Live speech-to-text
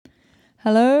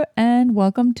Hello and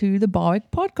welcome to the Barwick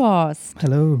podcast.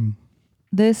 Hello.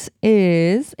 This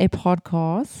is a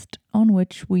podcast on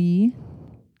which we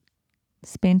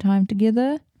spend time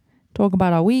together, talk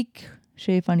about our week,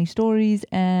 share funny stories,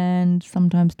 and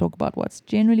sometimes talk about what's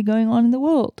generally going on in the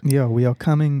world. Yeah, we are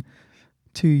coming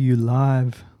to you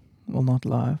live. Well, not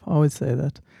live. I would say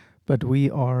that. But we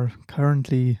are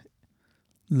currently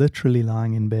literally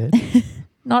lying in bed.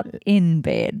 Not in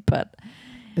bed, but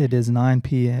It is 9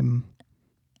 p.m.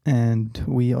 and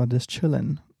we are just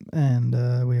chilling. And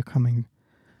we are coming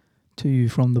to you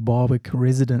from the Barwick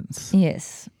residence.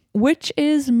 yes, which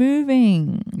is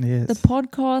moving. Yes. The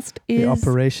podcast is the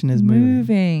operation is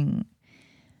moving.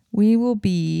 We will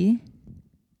be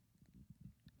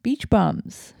beach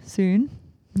bums soon.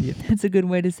 Yeah. That's a good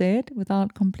way to say it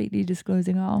without completely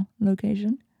disclosing our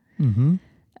location. Mm-hmm.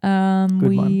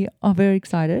 We are very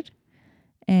excited.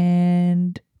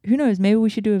 And who knows, maybe we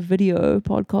should do a video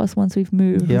podcast once we've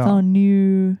moved with our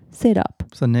new setup.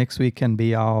 So next week can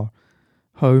be our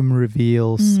home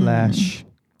reveal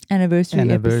 / Anniversary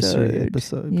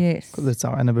episode. Yes. Because it's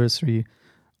our anniversary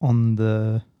on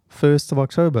the 1st of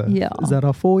October. Yeah. Is that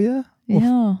our 4 year?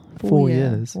 Yeah. 4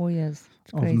 years. 4 years.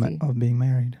 It's crazy. Of being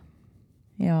married.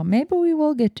 Yeah. Maybe we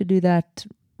will get to do that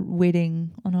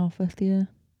wedding on our 5th year.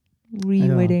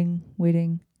 Wedding.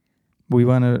 We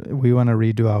wanna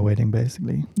redo our wedding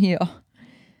basically. Yeah.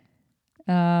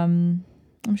 I'm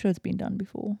sure it's been done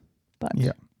before. But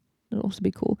yeah. it'll also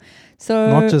be cool. So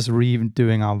not just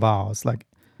redoing our vows, like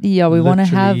yeah, we want to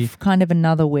have kind of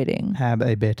another wedding. Have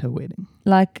a better wedding.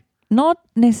 Like not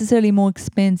necessarily more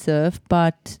expensive,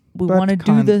 but we want to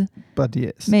do but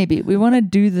yes. Maybe we want to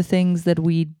do the things that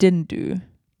we didn't do.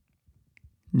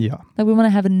 Yeah. Like we want to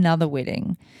have another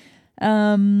wedding.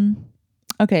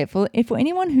 Okay, for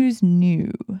anyone who's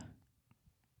new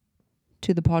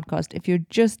to the podcast, if you're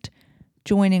just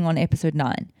joining on episode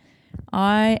 9,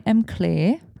 I am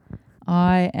Claire.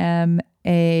 I am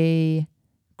a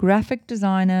graphic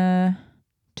designer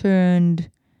turned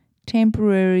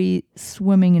temporary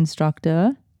swimming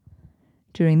instructor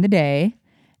during the day,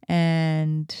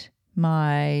 and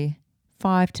my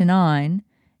 5 to 9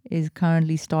 is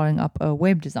currently starting up a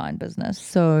web design business.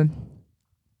 So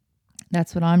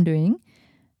that's what I'm doing.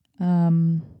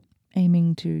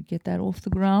 Aiming to get that off the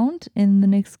ground in the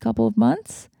next couple of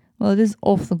months. Well, it is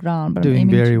off the ground, but doing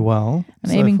very well.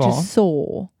 I'm aiming to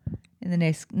soar in the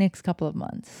next couple of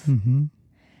months. Mm-hmm.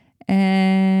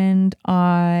 And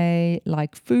I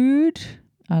like food.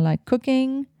 I like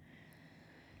cooking.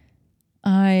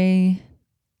 I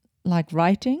like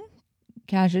writing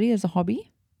casually as a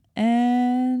hobby.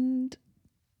 And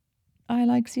I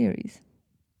like series.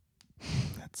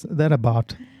 That's that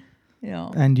about.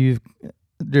 Yeah. And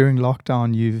during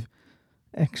lockdown, you've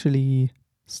actually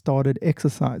started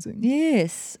exercising.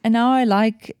 Yes. And now I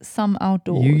like some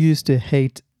outdoors. You used to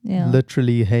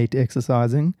literally hate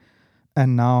exercising.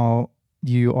 And now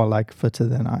you are like fitter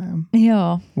than I am.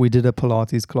 Yeah. We did a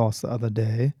Pilates class the other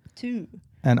day. 2.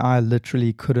 And I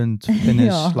literally couldn't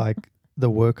finish like the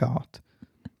workout.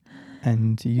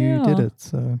 And you did it.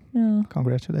 So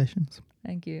congratulations.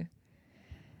 Thank you.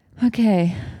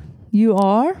 Okay. You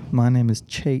are? My name is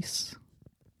Chase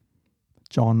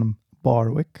John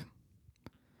Barwick.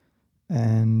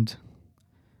 And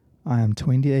I am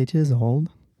 28 years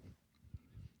old.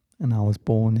 And I was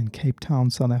born in Cape Town,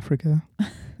 South Africa.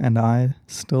 And I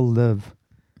still live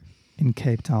in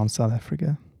Cape Town, South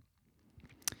Africa.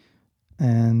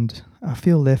 And I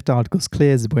feel left out because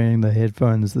Claire's wearing the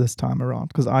headphones this time around.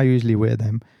 Because I usually wear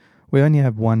them. We only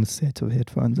have one set of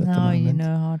headphones at the moment. Now you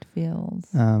know how it feels.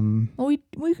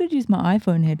 We could use my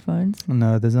iPhone headphones.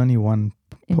 No, there's only one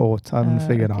port. I haven't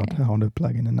figured out how to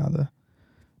plug in another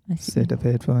set of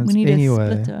headphones. We need a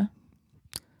splitter.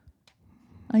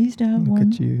 I used to have one.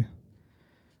 Look at you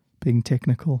being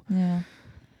technical. Yeah.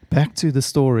 Back to the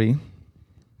story.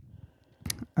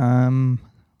 Who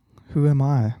am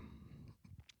I?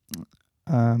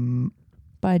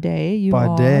 By day,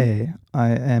 By day, I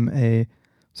am a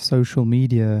social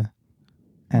media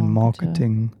and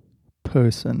marketing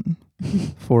person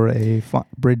for a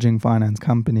bridging finance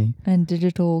company. And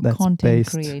digital content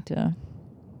creator.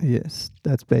 Yes,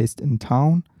 that's based in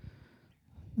town.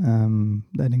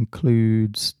 That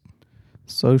includes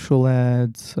social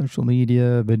ads, social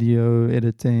media, video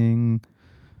editing,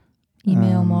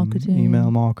 email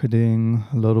marketing,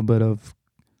 a little bit of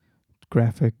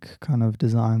graphic kind of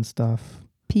design stuff.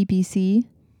 PPC.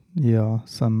 Yeah,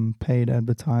 some paid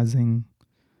advertising.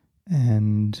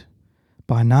 And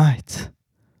by night,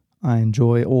 I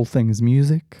enjoy all things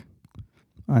music.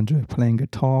 I enjoy playing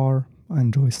guitar. I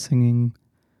enjoy singing.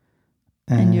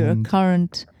 And you're a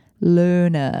current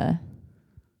learner.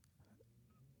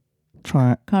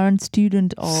 current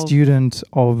student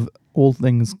of all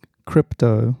things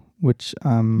crypto, which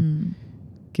I'm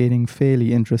getting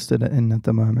fairly interested in at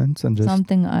the moment, and just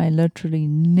something I literally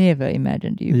never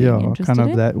imagined you being interested kind of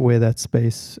in. that where that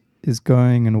space is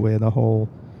going and where the whole,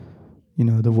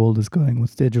 the world is going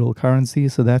with digital currency.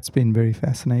 So that's been very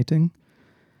fascinating.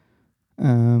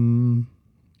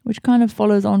 Which kind of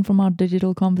follows on from our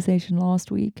digital conversation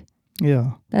last week.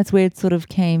 Yeah. That's where it sort of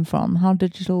came from, how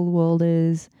digital the world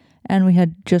is. And we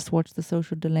had just watched The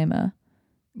Social Dilemma.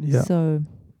 Yeah. So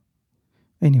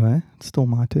anyway, it's still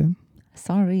my turn.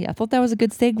 Sorry, I thought that was a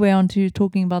good segue onto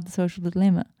talking about The Social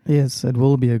Dilemma. Yes, it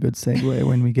will be a good segue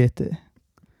when we get there.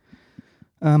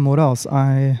 What else?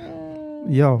 Claire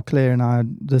and I,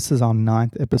 this is our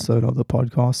 9th episode of the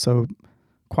podcast, so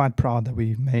quite proud that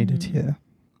we've made it here.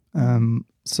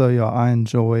 I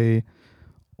enjoy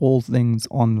all things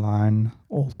online,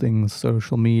 all things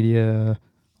social media.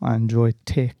 I enjoy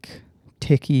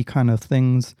techie kind of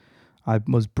things. I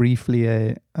was briefly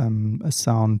a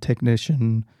sound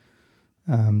technician,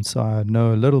 so I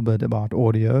know a little bit about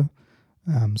audio.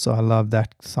 So I love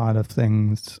that side of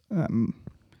things.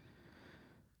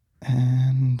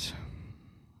 And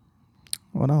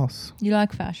what else? You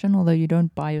like fashion, although you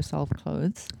don't buy yourself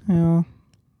clothes. Yeah.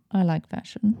 I like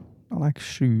fashion. I like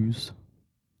shoes.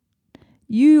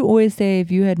 You always say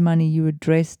if you had money, you would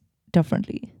dress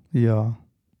differently. Yeah.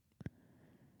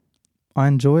 I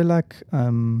enjoy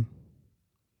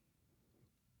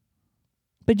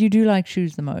but you do like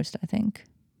shoes the most, I think.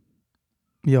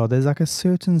 Yeah, there's a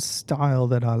certain style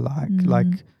that I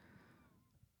like.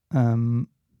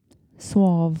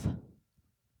 Suave.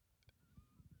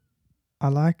 I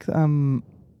like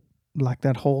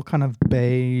that whole kind of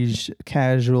beige,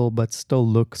 casual, but still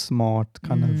look smart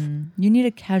kind of. You need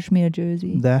a cashmere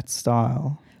jersey. That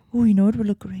style. Oh, you know what would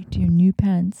look great? Your new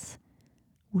pants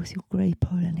with your grey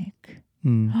polo neck.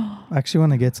 I actually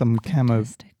want to get some camo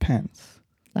pants.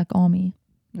 Like army.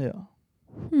 Yeah.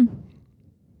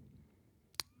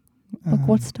 Like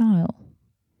what style?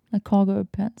 Like cargo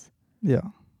pants? Yeah.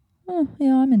 Oh,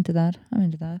 yeah, I'm into that.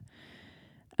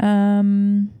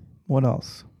 What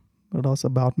else? What else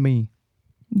about me?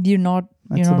 You're not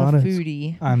a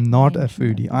foodie. I'm not a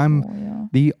foodie. I'm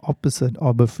the opposite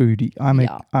of a foodie.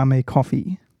 I'm a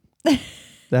coffee.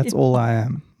 That's all I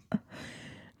am.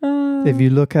 If you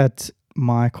look at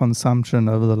my consumption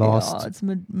over the last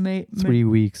 3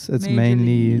 weeks, it's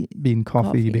mainly been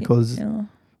coffee because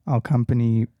our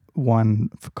company won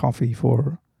coffee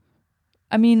for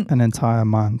an entire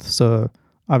month. So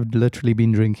I've literally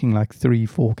been drinking like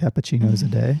 3-4 cappuccinos a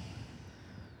day.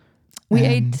 We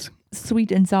ate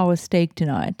sweet and sour steak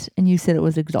tonight, and you said it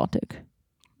was exotic.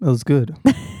 It was good.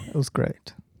 It was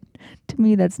great. To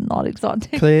me, that's not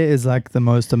exotic. Claire is like the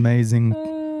most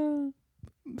amazing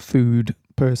food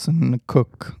person,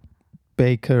 cook,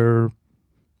 baker,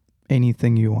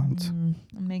 anything you want. I'm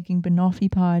making banoffee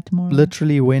pie tomorrow.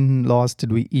 Literally, when last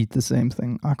did we eat the same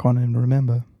thing? I can't even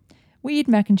remember. We eat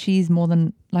mac and cheese more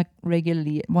than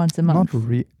regularly once a month.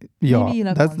 Maybe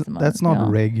once a month. That's not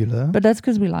regular. But that's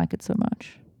because we like it so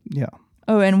much. Yeah.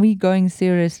 Oh, and we going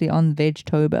seriously on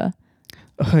Vegtober.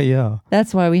 Oh, yeah.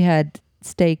 That's why we had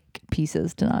steak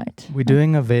pieces tonight. We're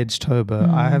doing a Vegtober.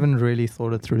 I haven't really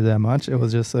thought it through that much. It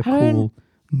was just a cool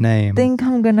name. I think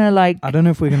I'm going to I don't know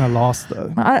if we're going to last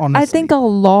though. Honestly. I think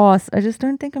I'll last. I just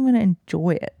don't think I'm going to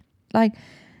enjoy it.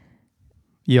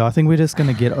 Yeah, I think we're just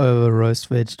going to get over roast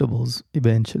vegetables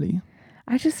eventually.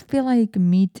 I just feel like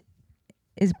meat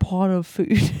is part of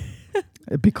food.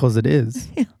 Because it is.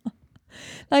 Yeah.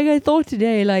 I thought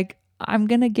today, I'm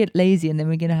going to get lazy and then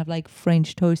we're going to have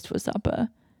French toast for supper.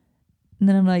 And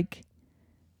then I'm like,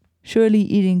 surely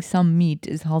eating some meat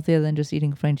is healthier than just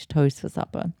eating French toast for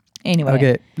supper. Anyway.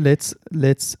 Okay, let's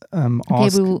ask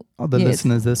the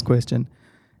listeners this question.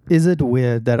 Is it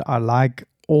weird that I like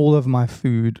all of my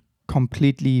food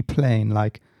completely plain?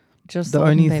 Just the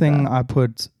only thing I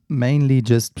put mainly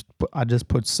I just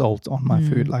put salt on my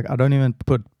food. I don't even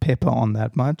put pepper on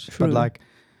that much. True. But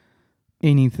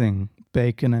anything,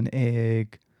 bacon and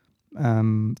egg,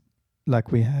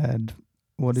 we had.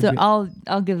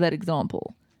 I'll give that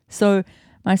example. So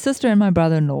my sister and my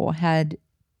brother-in-law had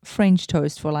French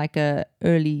toast for a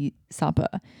early supper,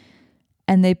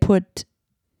 and they put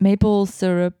maple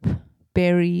syrup,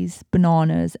 berries,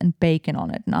 bananas, and bacon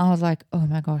on it. And I was like, oh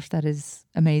my gosh, that is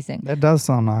amazing. That does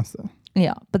sound nice though.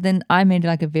 Yeah, but then I made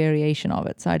a variation of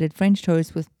it. So I did French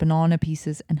toast with banana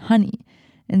pieces and honey.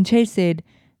 And Chase said,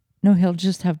 no, he'll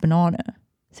just have banana.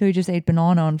 So he just ate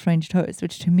banana on French toast,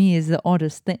 which to me is the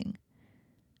oddest thing.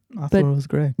 I thought it was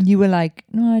great. You were like,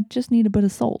 no, I just need a bit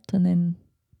of salt. And then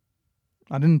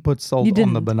I didn't put salt You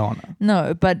on the didn't. banana.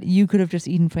 No, but you could have just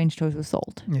eaten French toast with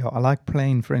salt. Yeah, I like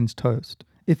plain French toast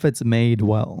if it's made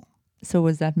well. So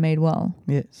was that made well?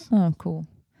 Yes. Oh, cool.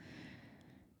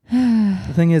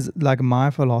 The thing is, like, my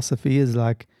philosophy is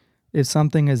like, if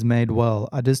something is made well,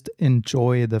 I just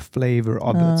enjoy the flavor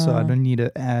of it, so I don't need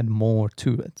to add more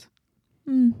to it.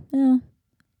 Yeah,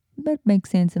 that makes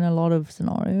sense in a lot of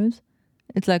scenarios.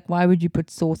 It's like, why would you put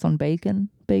sauce on bacon?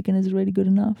 Bacon is really good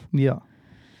enough. Yeah.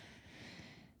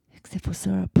 Except for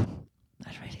syrup.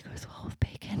 That really goes well with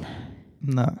bacon.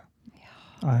 No.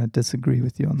 Yeah. I disagree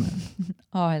with you on that.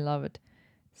 Oh, I love it.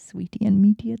 Sweetie and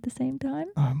meaty at the same time.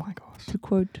 Oh my gosh. To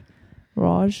quote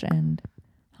Raj and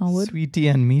Howard. Sweetie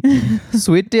and meaty.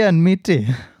 Sweetie and meaty.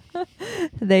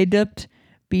 They dipped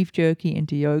beef jerky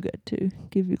into yogurt to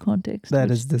give you context.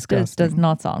 That is disgusting. Does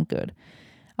not sound good.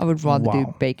 I would rather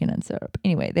do bacon and syrup.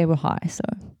 Anyway, they were high, so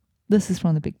this is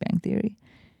from the Big Bang Theory.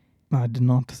 I did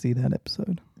not see that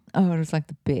episode. Oh, it was like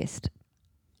the best.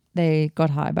 They got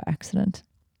high by accident.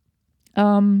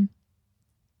 So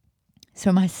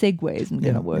my segue isn't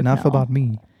going to work enough now. about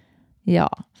me. Yeah.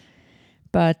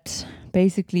 But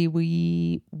basically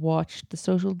we watched The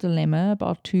Social Dilemma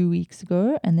about 2 weeks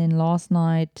ago. And then last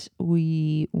night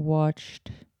we watched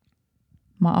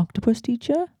My Octopus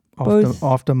Teacher.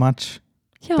 After much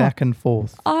back and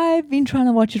forth. I've been trying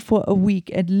to watch it for a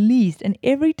week at least. And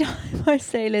every time I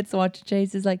say let's watch it,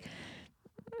 Chase is like...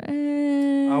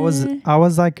 I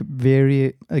was like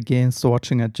very against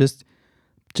watching it. Just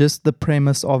the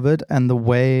premise of it and the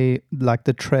way, like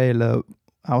the trailer,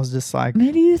 I was just like...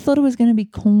 Maybe you thought it was going to be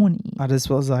corny. I just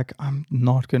was like, I'm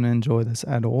not going to enjoy this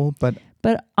at all. But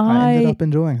I ended up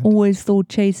enjoying it. Always thought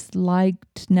Chase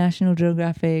liked National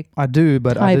Geographic. I do,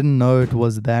 but I didn't know it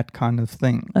was that kind of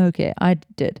thing. Okay, I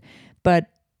did. But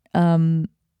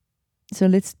so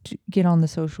let's get on The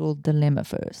Social Dilemma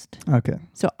first. Okay.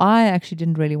 So I actually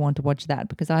didn't really want to watch that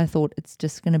because I thought it's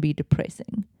just going to be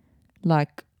depressing.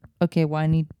 Like, okay, why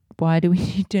do we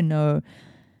need to know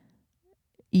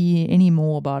any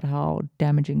more about how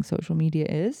damaging social media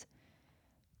is?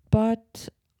 But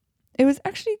it was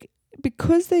actually,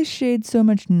 because they shared so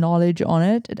much knowledge on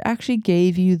it, it actually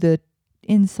gave you the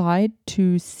insight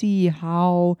to see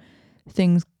how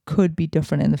things could be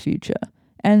different in the future.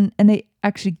 And they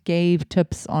actually gave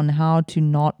tips on how to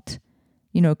not,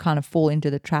 kind of fall into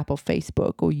the trap of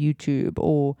Facebook or YouTube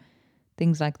or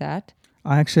things like that.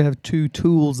 I actually have 2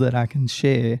 tools that I can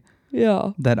share.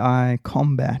 Yeah. That I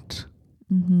combat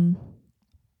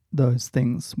those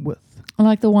things with.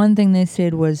 Like the one thing they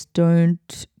said was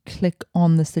don't click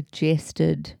on the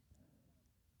suggested.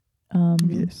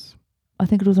 Yes. I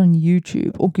think it was on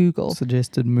YouTube or Google.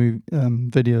 Suggested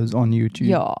videos on YouTube.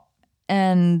 Yeah.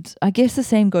 And I guess the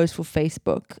same goes for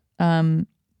Facebook. But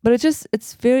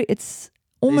it's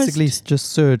almost... Basically,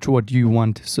 just search what you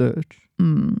want to search.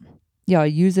 Yeah,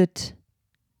 use it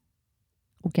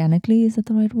organically, is that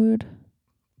the right word?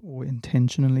 Or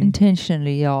intentionally.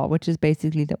 Intentionally, yeah, which is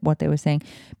basically what they were saying.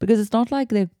 Because it's not like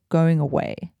they're going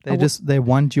away. They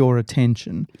want your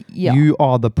attention. Yeah. You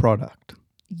are the product.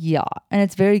 Yeah. And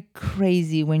it's very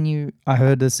crazy when you... I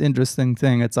heard this interesting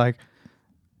thing. It's like,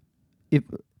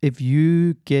 if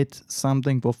you get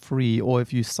something for free, or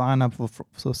if you sign up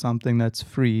for something that's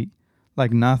free,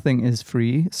 like nothing is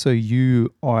free, so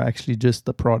you are actually just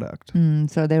the product.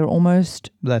 So they're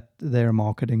almost... that they're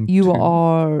marketing You to.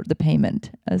 are the payment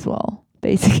as well,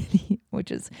 basically, which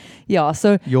is... Yeah,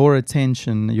 so... Your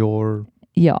attention,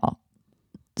 Yeah.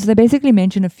 So they basically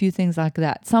mention a few things like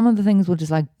that. Some of the things will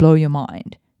just like blow your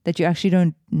mind that you actually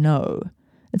don't know.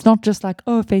 It's not just like,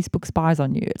 oh, Facebook spies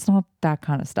on you. It's not that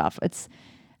kind of stuff. It's...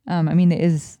 there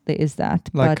is that.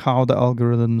 like but how the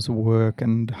algorithms work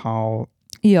and how...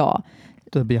 Yeah.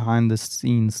 The behind the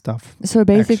scenes stuff. So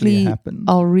basically, happens.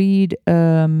 I'll read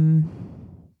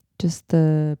just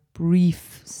the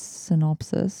brief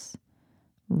synopsis.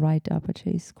 Write-up,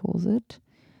 Chase calls it.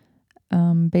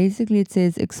 Basically, it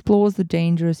says, explores the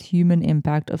dangerous human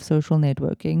impact of social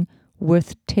networking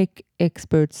with tech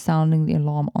experts sounding the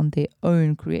alarm on their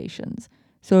own creations.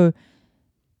 So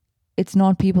it's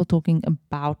not people talking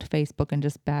about Facebook and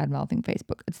just bad-mouthing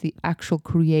Facebook. It's the actual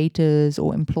creators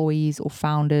or employees or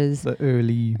founders. The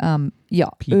early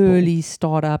people. Early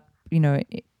startup,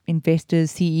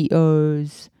 investors,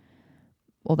 CEOs,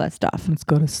 all that stuff. It's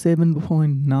got a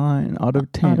 7.9 out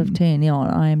of 10. Out of 10, yeah, on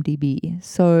IMDb.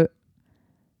 So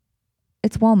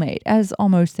it's well made, as are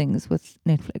most things with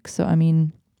Netflix. So,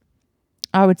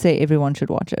 I would say everyone should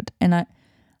watch it. And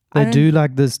They do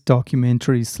like this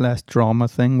documentary/drama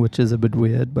thing, which is a bit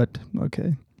weird, but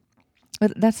okay.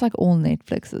 But that's like all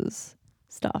Netflix's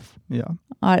stuff. Yeah.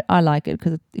 I like it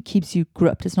because it keeps you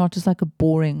gripped. It's not just like a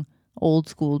boring old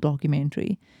school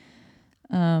documentary.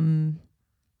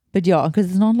 But yeah, because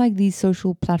it's not like these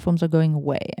social platforms are going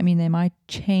away. I mean, they might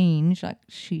change. Like,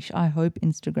 sheesh, I hope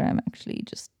Instagram actually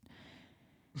just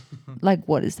like,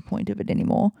 what is the point of it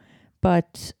anymore?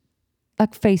 But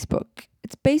like Facebook,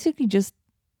 it's basically just,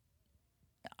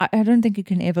 I don't think it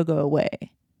can ever go away.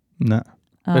 No,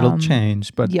 it'll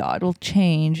change, but yeah, it'll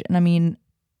change. And I mean,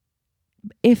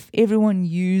 if everyone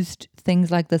used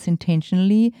things like this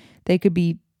intentionally, they could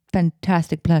be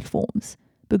fantastic platforms.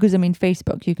 Because I mean,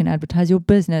 Facebook, you can advertise your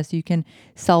business, you can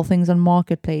sell things on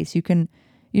Marketplace, you can,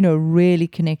 you know, really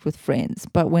connect with friends.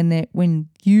 But when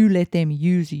you let them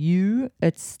use you,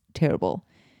 it's terrible.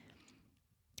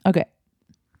 Okay.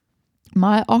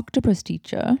 My octopus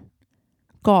teacher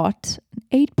got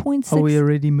 8.6. Are we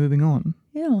already moving on?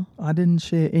 Yeah. I didn't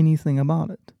share anything about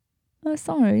it. Oh,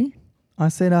 sorry. I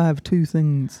said I have 2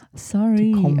 things.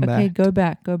 Sorry. To combat. Okay, go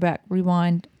back,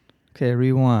 rewind. Okay,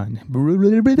 rewind.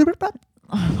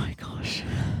 Oh my gosh.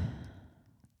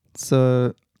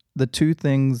 So the 2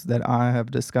 things that I have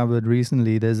discovered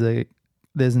recently, there's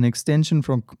an extension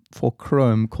for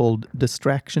Chrome called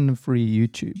Distraction-Free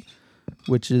YouTube,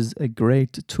 which is a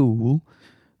great tool,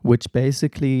 which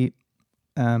basically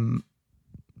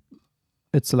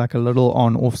it's like a little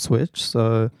on-off switch.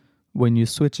 So when you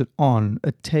switch it on,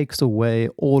 it takes away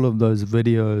all of those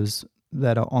videos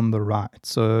that are on the right.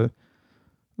 So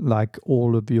like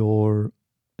all of your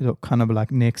kind of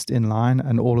like next in line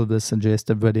and all of the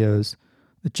suggested videos,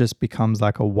 it just becomes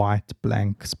like a white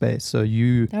blank space. So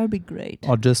that would be great.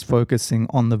 Are just focusing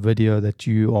on the video that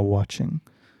you are watching,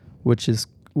 which is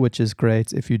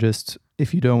great if you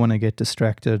don't want to get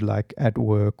distracted like at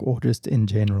work or just in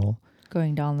general.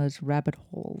 Going down those rabbit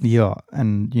holes. Yeah,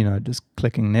 and just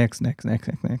clicking next.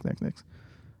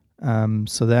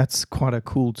 So that's quite a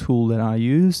cool tool that I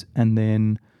use. And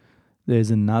then there's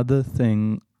another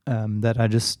thing that I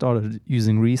just started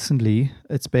using recently.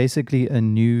 It's basically a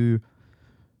new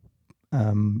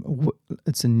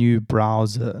it's a new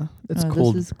browser. This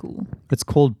is cool. It's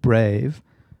called Brave,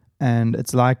 and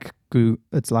it's like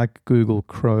Google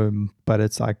Chrome, but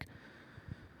it's like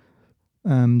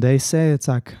they say it's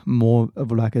like more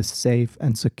of like a safe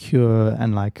and secure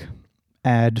and like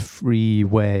ad-free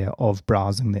way of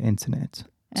browsing the internet.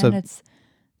 And it's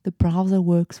the browser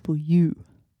works for you.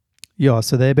 Yeah,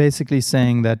 so they're basically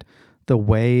saying that the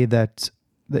way that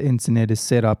the internet is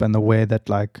set up and the way that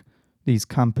like these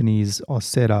companies are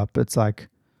set up, it's like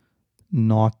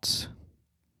not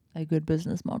a good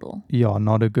business model. Yeah,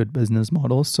 not a good business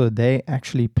model. So they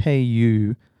actually pay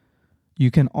you.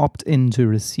 You can opt in to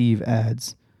receive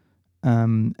ads,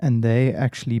 and they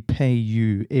actually pay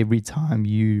you every time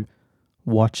you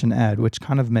watch an ad, which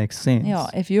kind of makes sense. Yeah,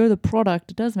 if you're the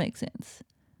product, it does make sense.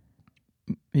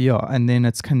 Yeah, and then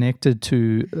it's connected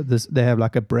to this. They have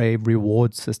like a Brave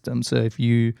reward system. So if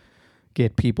you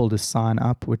get people to sign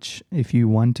up, which if you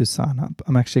want to sign up,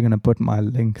 I'm actually going to put my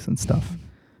links and stuff.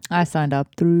 I signed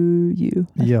up through you,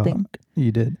 I think.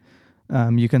 You did.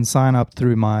 You can sign up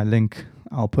through my link.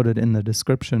 I'll put it in the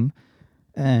description.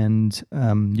 And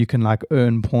you can like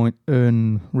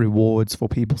earn rewards for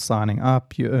people signing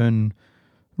up. You earn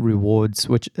rewards,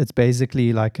 which it's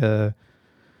basically like a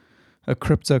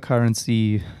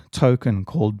cryptocurrency token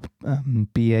called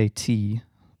BAT.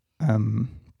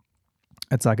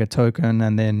 It's like a token,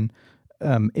 and then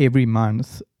every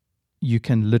month you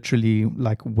can literally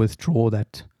like withdraw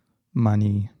that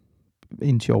money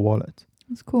into your wallet.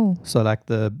 That's cool. So like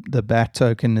the BAT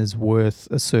token is worth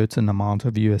a certain amount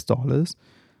of US dollars.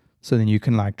 So then you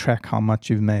can like track how much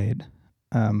you've made.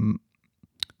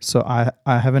 So I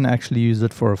haven't actually used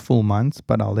it for a full month,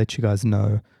 but I'll let you guys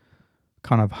know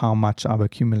kind of how much I've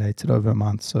accumulated over a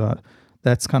month. So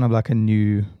that's kind of like a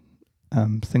new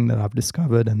thing that I've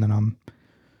discovered, and then I'm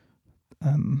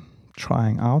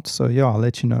trying out. So yeah, I'll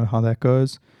let you know how that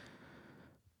goes.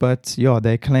 But yeah,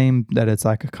 they claim that it's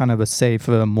like a kind of a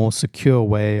safer, more secure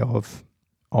way of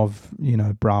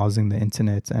browsing the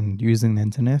internet and using the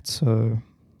internet. So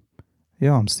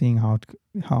yeah, I'm seeing how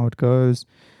it goes.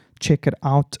 Check it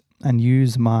out and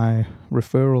use my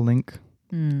referral link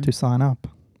to sign up.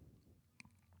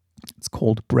 It's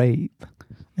called Brave,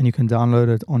 and you can download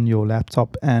it on your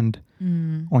laptop and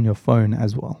on your phone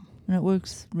as well. And it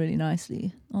works really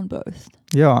nicely on both.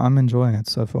 Yeah, I'm enjoying it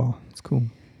so far. It's cool.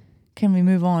 Can we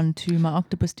move on to my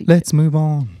octopus teacher? Let's move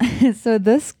on. So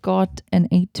this got an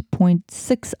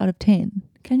 8.6 out of 10.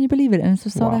 Can you believe it? And it's a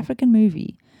South African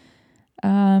movie.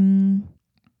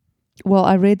 Well,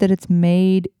 I read that it's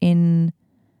made in,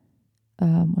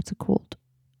 what's it called?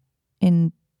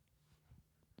 In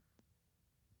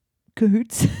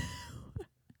cahoots.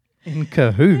 In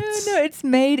cahoots? No, it's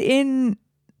made in,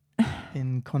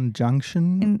 In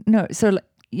conjunction?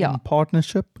 Yeah, In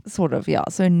partnership? sort of, yeah.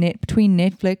 So between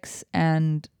Netflix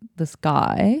and this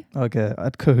guy. Okay,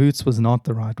 at cahoots was not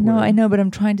the right word. No, I know, but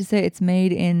I'm trying to say it's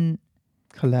made in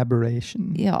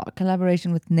collaboration. Yeah,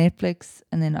 collaboration with Netflix,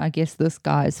 and then I guess this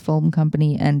guy's film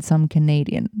company and some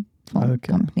Canadian film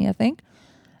company, I think.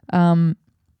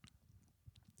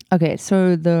 Okay,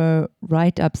 so the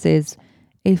write-up says,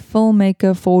 a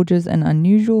filmmaker forges an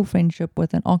unusual friendship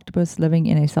with an octopus living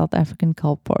in a South African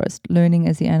kelp forest, learning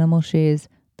as the animal shares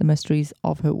the mysteries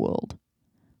of her world.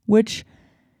 Which,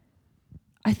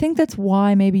 I think that's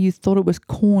why maybe you thought it was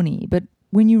corny, but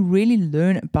when you really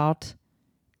learn about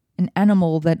an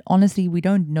animal that honestly we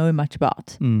don't know much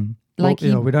about. Like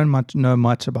we don't know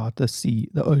much about the sea,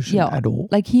 the ocean at all.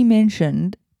 Like he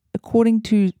mentioned, according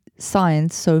to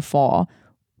science so far,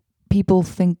 people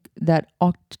think that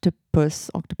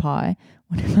octopi,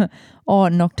 whatever, are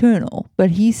nocturnal.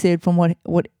 But he said from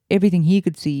what everything he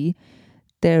could see,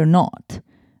 they're not.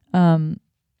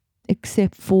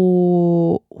 Except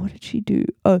for, what did she do?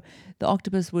 Oh, the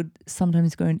octopus would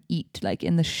sometimes go and eat like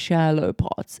in the shallow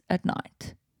parts at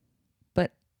night.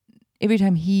 But every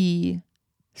time he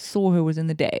saw her was in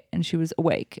the day and she was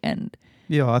awake and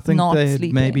I think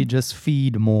they maybe just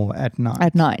feed more at night.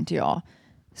 At night, yeah.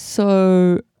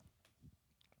 So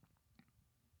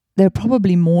they're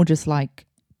probably more just like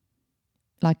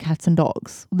cats and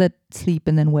dogs that sleep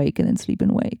and then wake and then sleep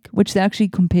and wake, which they actually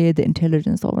compared the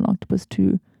intelligence of an octopus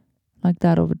to like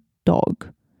that of a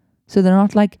dog. So they're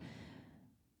not like,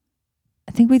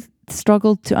 I think we've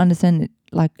struggled to understand it,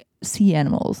 like sea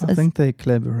animals. I think they're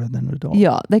cleverer than a dog.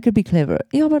 Yeah, they could be clever.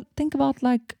 Yeah, but think about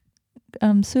like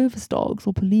service dogs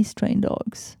or police trained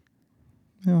dogs.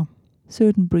 Yeah.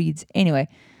 Certain breeds. Anyway,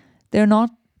 they're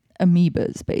not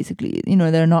amoebas, basically.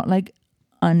 They're not like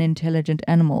unintelligent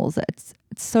animals. It's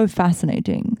so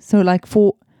fascinating. So like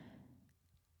for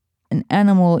an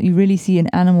animal, you really see an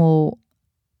animal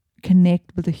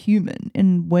connect with a human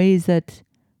in ways that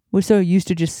we're so used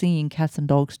to just seeing cats and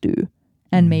dogs do.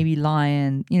 And maybe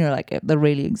lion, like the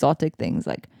really exotic things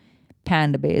like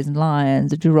panda bears and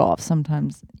lions or giraffes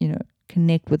sometimes,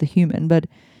 connect with a human, but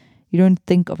you don't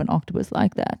think of an octopus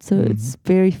like that. So it's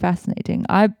very fascinating.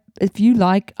 I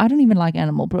don't even like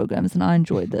animal programs, and I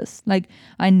enjoyed this. Like,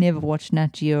 I never watched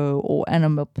Nat Geo or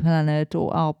Animal Planet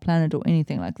or Our Planet or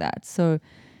anything like that. So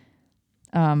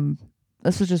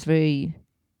this was just very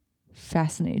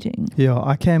fascinating. Yeah,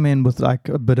 I came in with like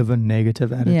a bit of a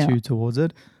negative attitude towards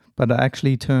it. But I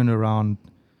actually turned around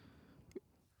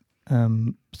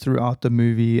throughout the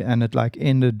movie, and it like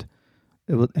ended.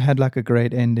 It had like a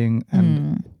great ending,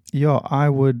 and I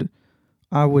would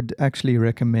actually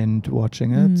recommend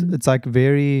watching it. It's like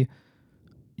you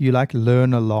like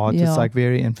learn a lot. Yeah. It's like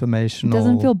very informational. It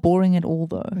doesn't feel boring at all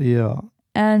though. Yeah,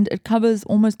 and it covers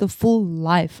almost the full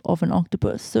life of an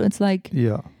octopus. So it's like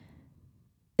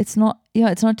it's not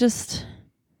just.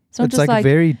 It's like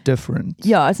very different.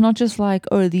 Yeah, it's not just like,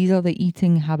 oh, these are the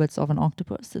eating habits of an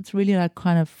octopus. It's really like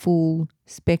kind of full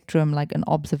spectrum, like an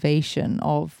observation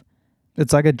of.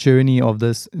 It's like a journey of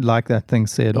this, like that thing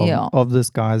said, of this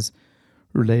guy's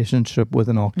relationship with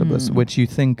an octopus, which you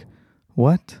think,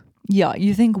 what? Yeah,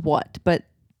 you think what? But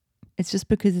it's just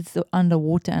because it's the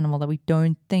underwater animal that we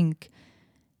don't think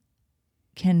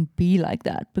can be like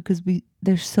that, because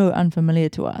they're so unfamiliar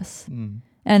to us.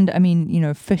 And I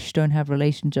mean, fish don't have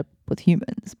relationship with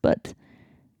humans, but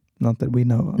not that we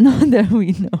know of. Not that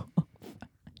we know of.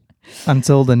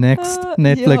 Until the next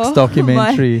Netflix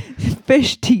documentary. My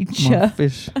fish teacher.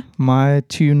 My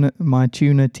tuna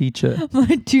teacher.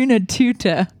 My tuna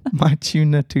tutor. My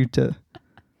tuna tutor.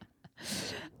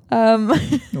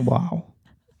 Wow.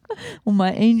 Or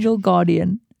my angel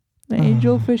guardian. My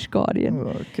angel fish guardian.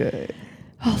 Okay.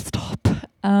 I'll stop.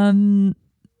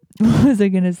 What was I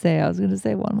going to say? I was going to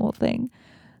say one more thing.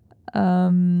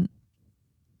 I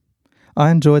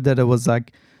enjoyed that it was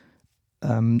like,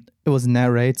 it was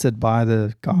narrated by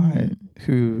the guy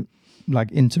who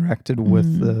like interacted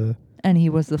with the and he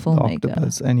was the filmmaker.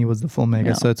 Octopus, and he was the filmmaker.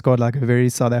 Yeah. So it's got like a very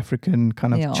South African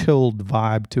kind of chilled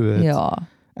vibe to it. Yeah.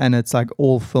 And it's like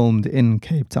all filmed in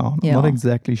Cape Town. I'm not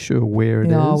exactly sure where it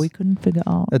is. Yeah, we couldn't figure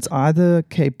out. It's either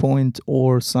Cape Point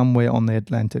or somewhere on the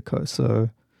Atlantic coast. So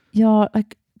yeah,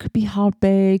 like could be Hout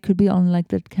Bay, could be on like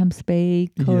the Camps Bay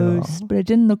coast, but it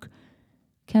didn't look.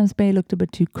 Camps Bay looked a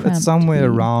bit too cramped. It's somewhere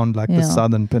around like the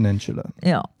southern peninsula.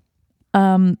 Yeah.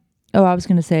 I was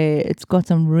going to say it's got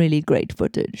some really great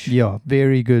footage. Yeah,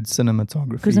 very good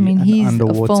cinematography. Because I mean, he's a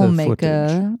filmmaker,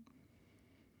 footage.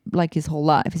 like his whole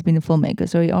life. He's been a filmmaker,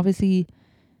 so he obviously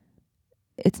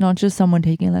it's not just someone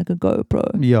taking like a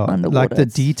GoPro underwater. like the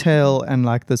It's- detail and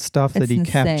like the stuff that It's he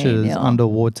insane, captures yeah.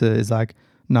 underwater is like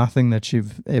nothing that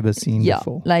you've ever seen Yeah,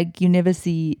 before. like you never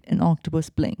see an octopus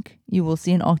blink. You will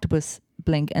see an octopus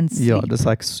blink and sleep. Yeah, just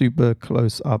like super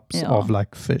close ups Yeah. of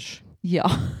like fish. Yeah,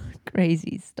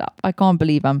 crazy stuff. I can't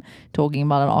believe I'm talking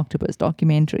about an octopus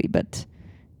documentary, but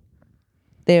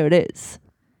there it is.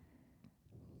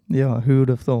 Yeah, who would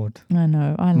have thought? I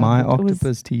know. I love My it.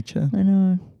 octopus teacher. I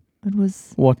know. It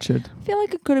was. Watch it. I feel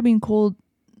like it could have been called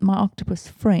My Octopus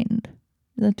Friend.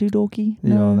 Is that too dorky?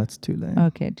 Yeah, that's too lame.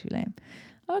 Okay, too lame.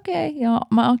 Okay, yeah.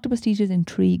 My octopus teacher is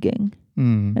intriguing,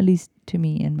 at least to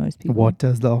me and most people. What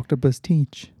does the octopus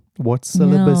teach? What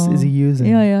syllabus is he using?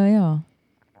 Yeah.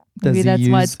 Does Maybe he that's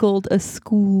why use- it's called a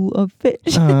school of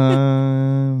fish.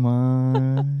 Oh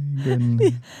my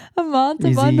goodness. Amount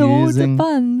Is of he underwater using-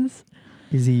 puns.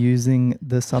 Is he using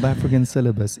the South African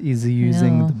syllabus? Is he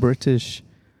using Yeah. the British,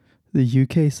 the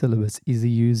UK syllabus? Is he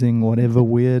using whatever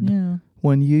weird Yeah.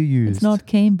 one you used? It's not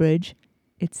Cambridge.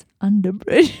 It's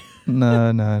Underbridge.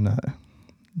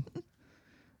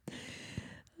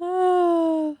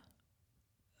 No.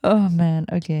 Oh man.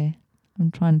 Okay.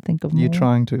 I'm trying to think of more. You're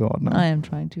trying too hard now. I am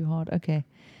trying too hard. Okay.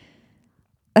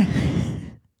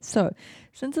 So,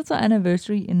 since it's our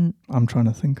anniversary in... I'm trying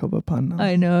to think of a pun now.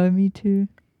 I know, me too.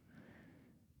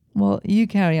 Well, you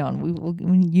carry on.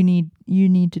 You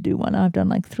need to do one. I've done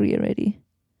like 3 already.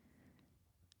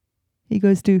 He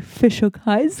goes to Fishhook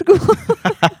High School.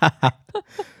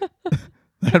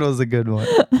 That was a good one.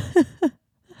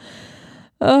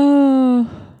 Oh,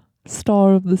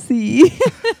 Star of the Sea.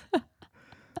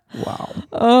 Wow.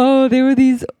 Oh, there were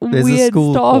these There's weird a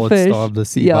school called starfish. Star of the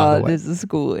Sea, by the way. There's a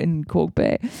school in Cork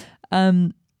Bay.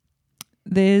 There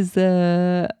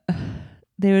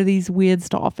are these weird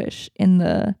starfish in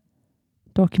the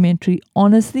documentary.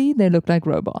 Honestly, they look like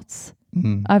robots.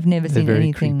 I've never They're seen very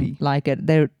anything creepy. like it.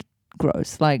 They're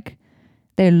gross. Like,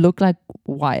 they look like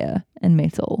wire and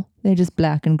metal. They're just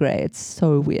black and grey. It's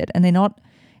so weird. And they're not,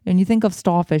 when you think of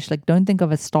starfish, like, don't think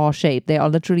of a star shape. They are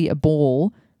literally a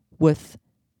ball with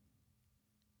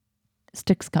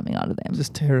sticks coming out of them.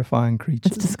 Just terrifying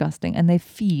creatures. It's disgusting. And they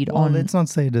feed Well, on... let's not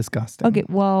say disgusting. Okay,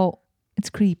 well, it's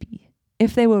creepy.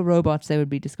 If they were robots, they would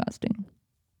be disgusting.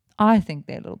 I think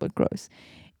they're a little bit gross.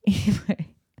 Anyway.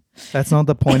 That's not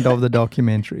the point of the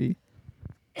documentary.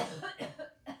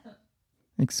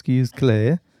 Excuse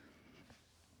Claire.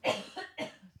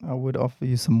 I would offer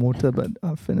you some water, but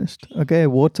I've finished. Okay,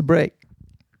 water break.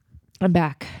 I'm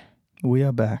back. We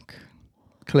are back.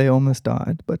 Claire almost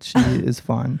died, but she is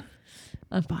fine.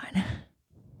 I'm fine.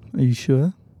 Are you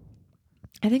sure?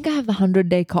 I think I have the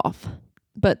 100-day cough,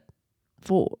 but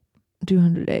for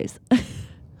 200 days.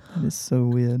 That is so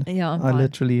weird. Yeah, I'm I fine.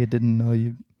 literally didn't know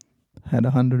you had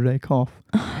a 100-day cough.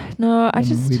 No,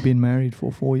 And we've been married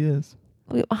for 4 years.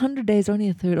 100 days, only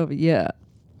a third of a year.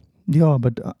 Yeah,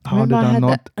 but how Remember did I had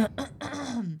not?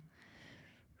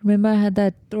 Remember I had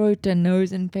that throat and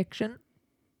nose infection?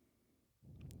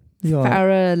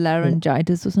 Yeah,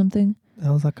 Laryngitis or something?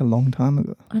 that was like a long time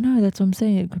ago. I know, that's what I'm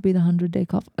saying. It could be the 100-day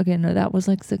cough. Okay, no, that was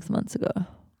like 6 months ago.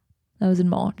 That was in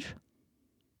March.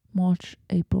 March,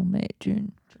 April, May,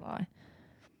 June, July.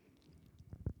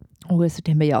 August,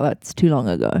 September. Yeah, that's too long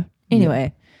ago.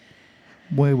 Anyway,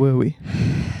 Where were we?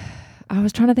 I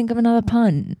was trying to think of another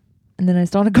pun. And then I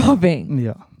started coughing.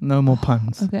 Yeah, no more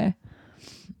puns. Okay.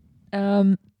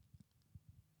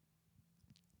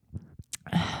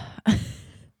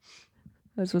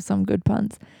 Those were some good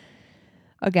puns.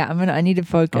 Okay, I need to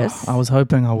focus. I was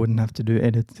hoping I wouldn't have to do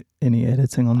any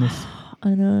editing on this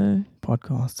I know.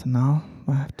 podcast. Now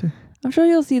I have to. I'm sure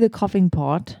you'll see the coughing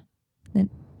part. Then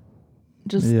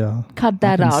just cut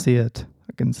that I can out. see it.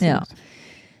 I can see it.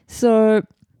 So,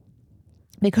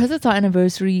 because it's our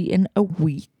anniversary in a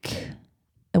week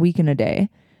and a day,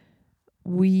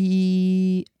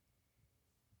 we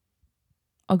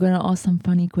are going to ask some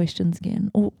funny questions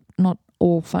again. Or not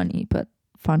all funny, but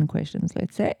fun questions,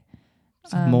 let's say.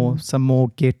 Some more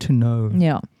get to know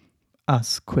Yeah.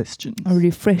 us questions. A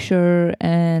refresher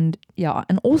and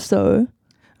also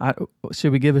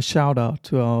Should we give a shout out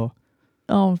to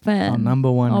our fan. our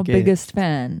number one our guest, biggest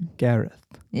fan. Gareth?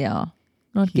 Yeah.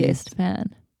 Not He's- guest,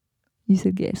 fan. You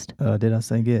said guest. Did I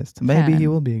say guest? Maybe Fan. he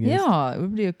will be a guest. Yeah, it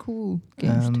would be a cool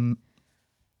guest.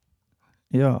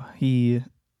 He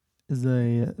is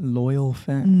a loyal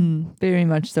fan. Very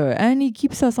much so. And he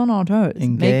keeps us on our toes. Makes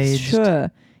Engaged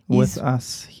sure With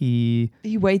us, he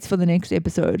waits for the next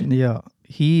episode.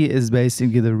 he is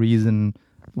basically the reason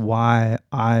why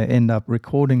I end up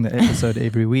recording the episode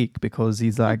every week, because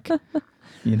he's like,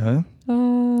 you know.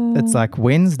 Oh. It's like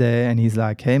Wednesday and he's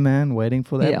like, hey man, waiting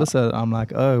for the Yeah. episode. I'm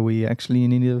like, oh, we actually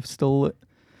need to still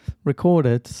record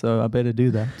it, so I better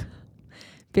do that.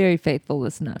 Very faithful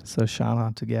listener. So shout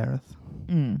out to Gareth.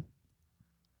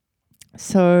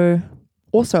 So,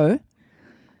 also,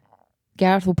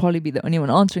 Gareth will probably be the only one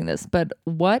answering this, but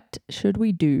what should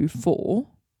we do for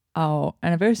our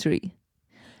anniversary?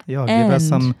 Yeah, give us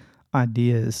some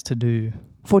ideas to do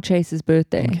for Chase's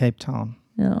birthday. in Cape Town.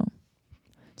 Yeah.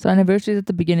 So anniversary is at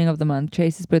the beginning of the month.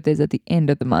 Chase's birthday is at the end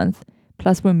of the month.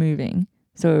 Plus we're moving.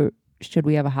 So should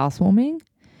we have a housewarming?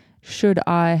 Should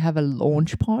I have a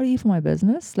launch party for my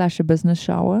business / a business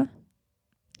shower?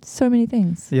 So many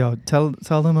things. Yeah, tell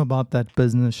them about that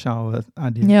business shower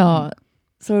idea. Yeah.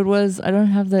 So it was, I don't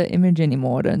have the image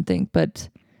anymore, I don't think, but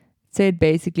it said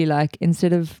basically like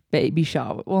instead of baby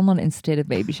shower, well, not instead of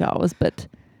baby showers, but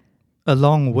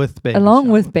along with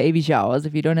baby showers,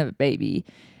 if you don't have a baby,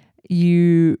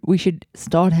 we should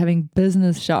start having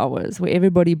business showers where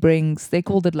everybody brings, they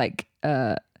called it like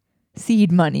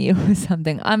seed money or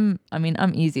something. I'm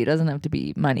easy. It doesn't have to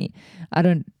be money.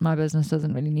 My business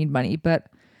doesn't really need money, but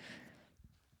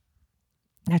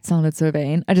that sounded so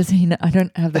vain. I just mean I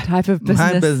don't have the type of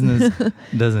business. My business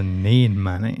doesn't need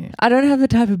money. I don't have the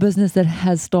type of business that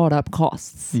has startup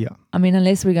costs. Yeah. I mean,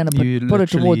 unless we're going to put it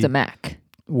towards a Mac.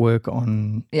 Work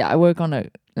on... Yeah, I work on a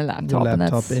laptop. Your laptop and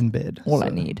that's in bed. all I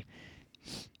need.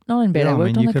 Not in bed. I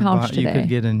worked on the couch today. You could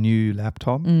get a new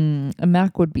laptop. A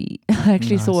Mac would be... I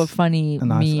actually saw a funny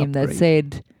meme that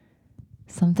said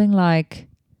something like,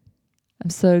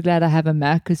 I'm so glad I have a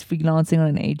Mac because freelancing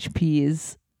on an HP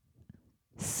is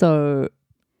so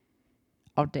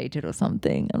outdated or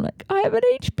something. I'm like, I have an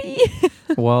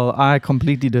HP. Well, I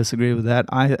completely disagree with that.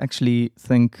 I actually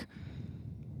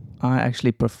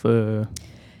prefer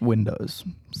Windows.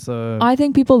 So I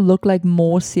think people look like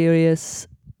more serious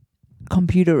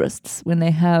computerists when they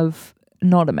have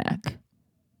not a Mac.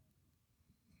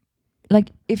 Like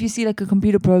if you see like a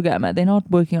computer programmer, they're not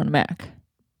working on a Mac.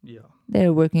 Yeah.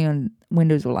 They're working on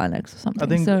Windows or Linux or something. I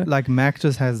think like Mac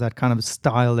just has that kind of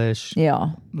stylish,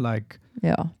 like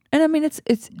and I mean it's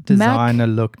designer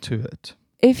Mac, look to it.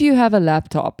 If you have a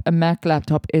laptop, a Mac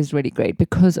laptop is really great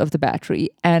because of the battery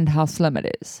and how slim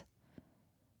it is.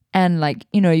 And like,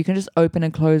 you can just open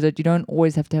and close it. You don't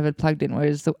always have to have it plugged in.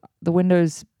 Whereas the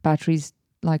Windows batteries,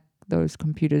 like those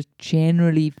computers,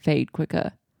 generally fade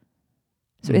quicker.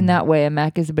 So in that way, a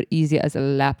Mac is a bit easier as a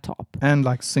laptop. And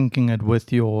like syncing it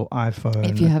with your iPhone.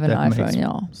 If you have an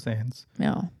iPhone, makes sense.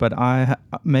 Yeah. But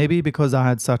maybe because I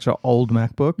had such an old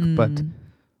MacBook, but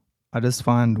I just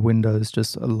find Windows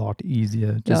just a lot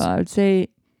easier. I would say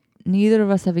neither of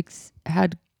us have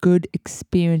had good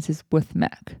experiences with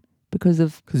Mac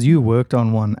because you worked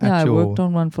on one. I worked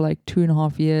on one for like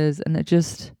 2.5 years, and it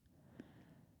just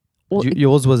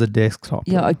yours was a desktop.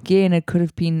 Yeah, again, it could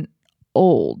have been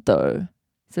old though,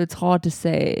 so it's hard to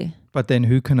say. But then,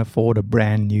 who can afford a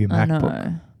brand new MacBook? I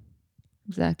know.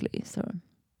 Exactly. So,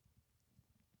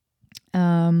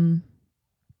 so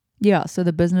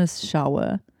the business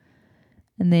shower.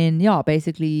 And then,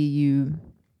 basically you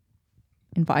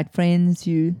invite friends,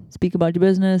 you speak about your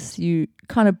business, you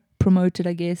kind of promote it,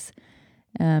 I guess.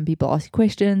 People ask you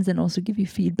questions and also give you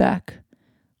feedback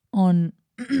on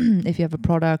if you have a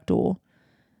product or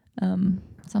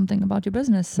something about your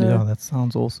business. So, yeah, that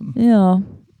sounds awesome. Yeah.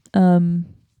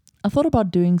 I thought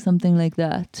about doing something like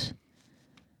that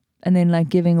and then like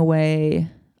giving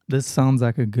away... This sounds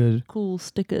like a good cool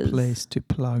stickers place to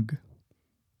plug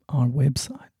our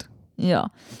website. Yeah.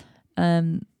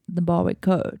 The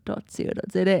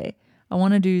barwickco.co.za. I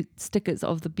want to do stickers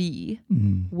of the bee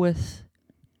with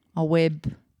our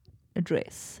web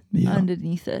address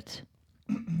underneath it.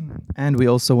 And we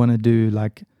also want to do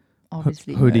like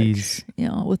obviously hoodies.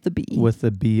 Merch. With the bee. With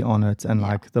the bee on it and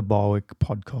like the Barwick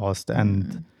podcast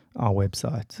and our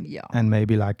website. Yeah. And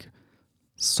maybe like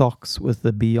socks with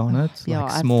the bee on it. Yeah,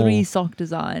 like I have small, 3 sock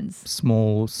designs.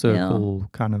 Small circle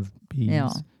kind of bees.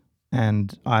 Yeah.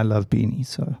 And I love beanies,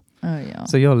 so. Oh yeah.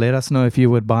 So let us know if you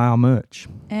would buy our merch.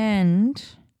 And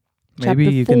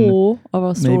maybe chapter 4 of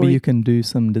our story. Maybe you can do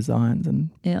some designs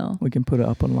and we can put it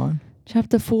up online.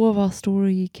 Chapter 4 of our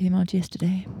story came out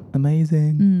yesterday.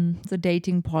 Amazing. So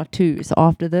dating part 2. So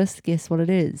after this, guess what it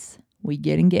is? We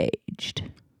get engaged.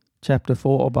 Chapter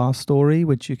 4 of our story,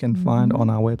 which you can find on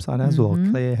our website as well.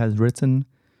 Claire has written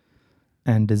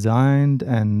and designed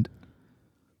and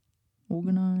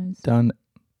organized. Done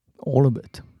all of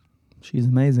it. She's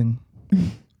amazing.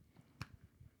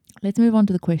 Let's move on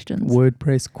to the questions.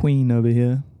 WordPress queen over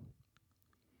here.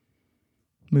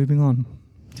 Moving on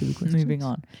to the questions. Moving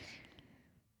on.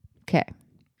 Okay.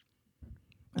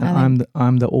 And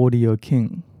I'm the audio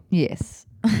king. Yes.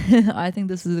 I think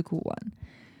this is a cool one.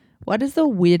 What is the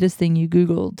weirdest thing you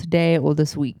Googled today or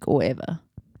this week or ever?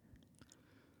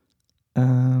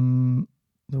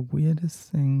 The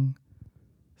weirdest thing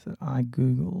that I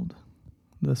Googled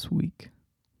this week.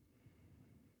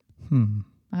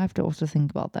 I have to also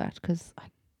think about that because I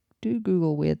do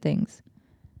Google weird things.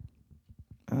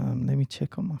 Let me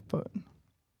check on my phone.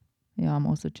 Yeah, I'm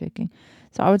also checking.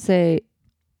 So I would say,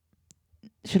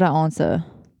 should I answer?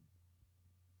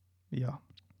 Yeah.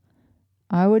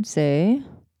 I would say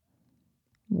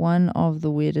one of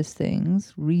the weirdest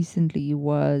things recently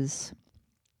was,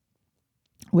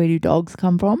 where do dogs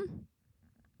come from?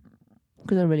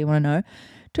 Because I really want to know.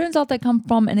 Turns out they come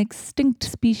from an extinct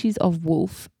species of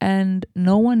wolf, and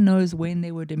no one knows when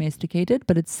they were domesticated,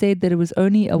 but it's said that it was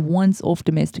only a once-off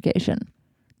domestication.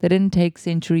 They didn't take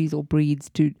centuries or breeds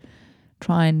to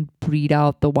try and breed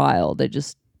out the wild. They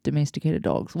just domesticated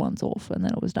dogs once off, and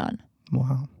then it was done.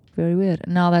 Wow. Very weird.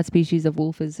 And now that species of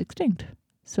wolf is extinct.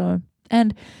 So,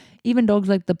 and even dogs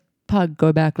like the pug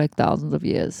go back like thousands of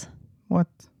years. What?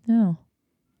 Yeah.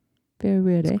 Very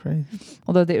weird, That's crazy.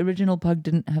 Although the original pug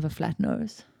didn't have a flat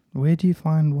nose. Where do you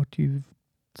find what you've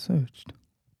searched?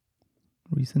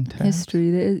 Recent tabs?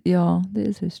 History. There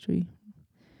is history.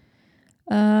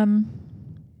 Mine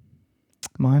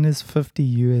is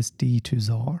 50 USD to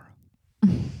ZAR.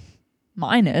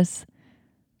 Minus?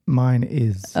 Mine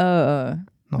is. Oh.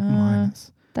 Not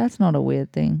minus. That's not a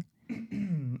weird thing.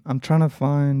 I'm trying to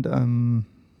find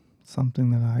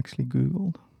something that I actually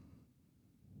Googled.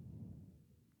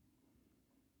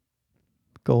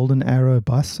 Golden Arrow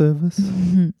bus service.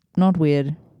 Not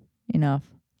weird enough.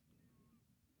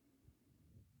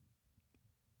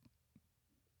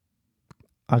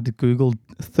 I Googled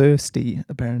thirsty,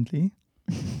 apparently.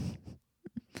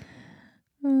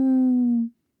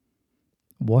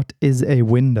 What is a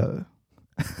window?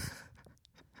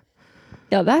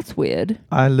 Yeah, that's weird.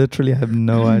 I literally have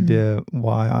no idea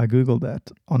why I Googled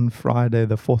that. On Friday,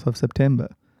 the 4th of September,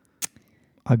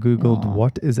 I Googled,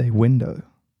 what is a window?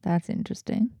 That's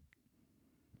interesting.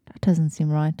 That doesn't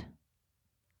seem right.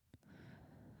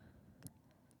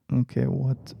 Okay,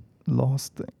 what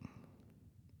last thing?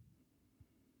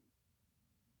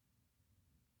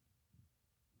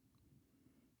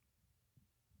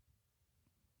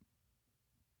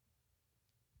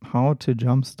 How to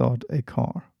jumpstart a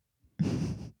car.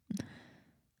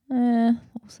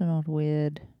 Also not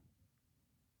weird.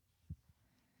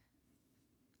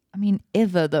 I mean,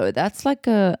 ever though. That's like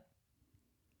a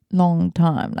long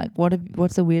time. Like,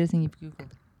 what's the weirdest thing you've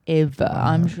Googled? Ever.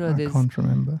 I'm sure there's. I can't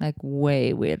remember. Like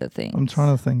way weirder things. I'm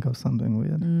trying to think of something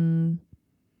weird.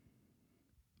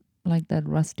 Like that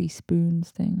rusty spoons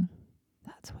thing.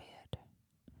 That's weird.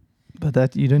 But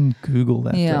that you didn't Google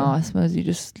that. Yeah, though. I suppose you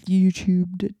just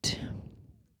YouTubed it.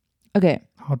 Okay.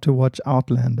 How to watch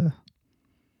Outlander.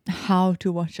 How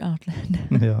to watch Outlander.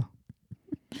 Yeah.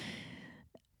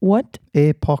 What?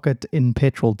 Air pocket in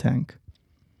petrol tank.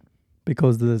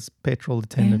 Because this petrol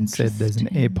attendant said there's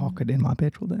an air pocket in my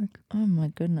petrol tank. Oh my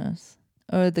goodness.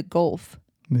 Oh, the Golf.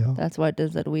 Yeah. That's why it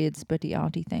does that weird spitty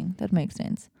outy thing. That makes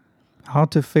sense. How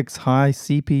to fix high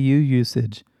CPU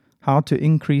usage. How to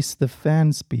increase the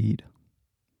fan speed.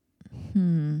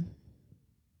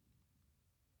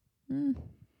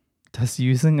 Does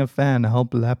using a fan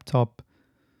help laptop?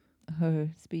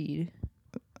 Speed.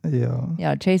 Yeah.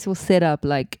 Yeah, Chase will set up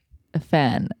like a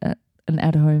fan, an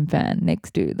at-home fan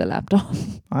next to the laptop.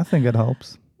 I think it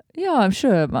helps. Yeah, I'm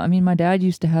sure. I mean, my dad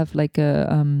used to have like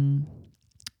a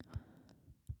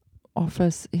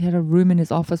office. He had a room in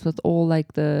his office with all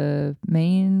like the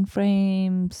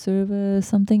mainframe server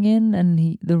something in,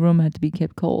 and the room had to be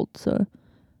kept cold. So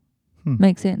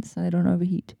makes sense. They don't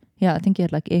overheat. Yeah, I think he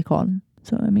had like aircon.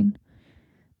 So I mean,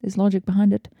 there's logic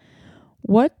behind it.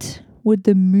 What would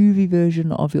the movie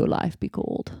version of your life be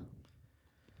called?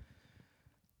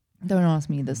 Don't ask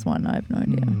me this one. I have no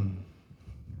idea.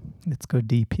 Let's go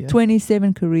deep here.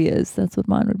 27 Careers. That's what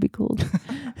mine would be called.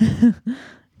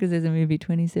 Because there's a movie,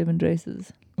 27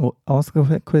 Dresses. Well, ask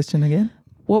a question again.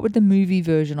 What would the movie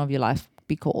version of your life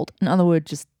be called? In other words,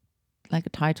 just like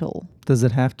a title. Does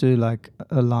it have to like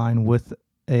align with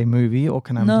a movie, or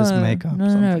can I just make up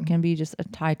something? No. It can be just a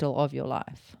title of your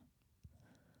life.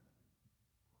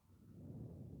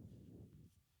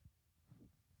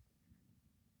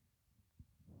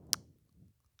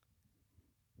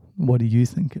 What do you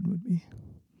think it would be?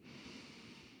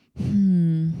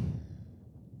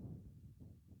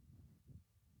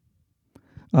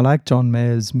 I like John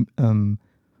Mayer's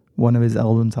one of his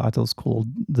album titles called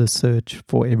The Search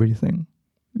for Everything.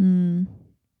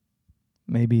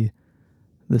 Maybe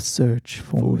The search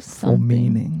for something.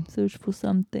 meaning. Search for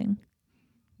something.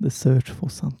 The search for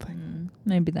something.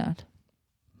 Maybe that.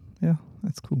 Yeah,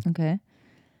 that's cool. Okay.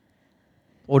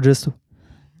 Or just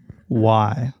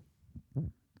why?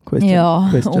 Question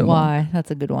Why? mark.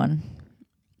 That's a good one.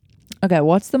 Okay,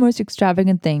 what's the most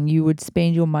extravagant thing you would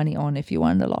spend your money on if you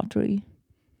won the lottery?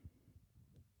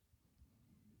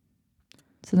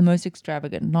 So the most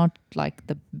extravagant, not like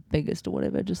the biggest or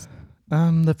whatever, just...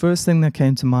 The first thing that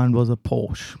came to mind was a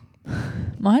Porsche.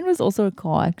 Mine was also a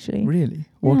car, actually. Really?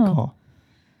 What Yeah. car?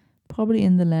 Probably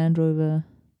in the Land Rover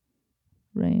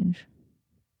range.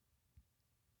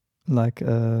 Like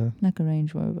a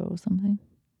Range Rover or something.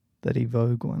 that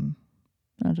Evoque one.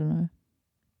 I don't know.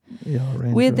 Yeah,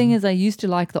 Range Weird Rover. thing is I used to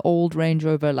like the old Range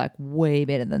Rover like way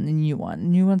better than the new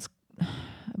one. New one's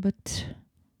a bit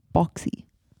boxy.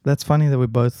 That's funny that we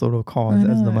both thought of cars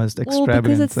as the most extravagant well,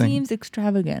 because it thing. seems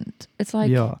extravagant. It's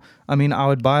like... Yeah. I mean, I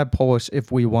would buy a Porsche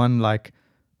if we won like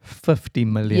 50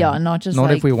 million. Yeah, not just Not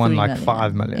like if we won 3 like million.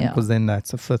 5 million, because then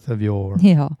that's a fifth of your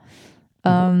Yeah.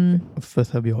 a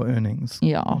fifth of your earnings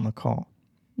on the car.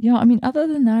 Yeah, I mean, other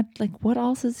than that, like, what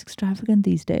else is extravagant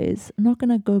these days? I'm not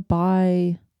gonna go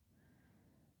buy...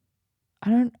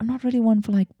 I'm not really one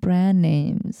for like brand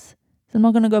names. So I'm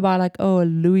not gonna go buy like, a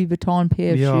Louis Vuitton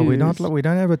pair of shoes. Yeah, we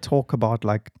don't ever talk about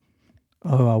like,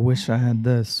 oh, I wish I had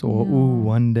this, or ooh,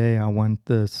 one day I want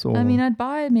this, or... I mean, I'd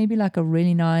buy maybe like a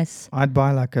really nice... I'd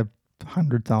buy like a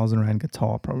 100,000 rand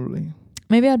guitar probably.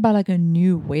 Maybe I'd buy like a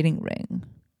new wedding ring.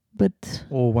 But...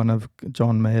 Or one of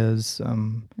John Mayer's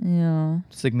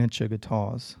signature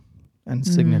guitars and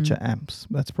signature amps.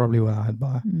 That's probably what I'd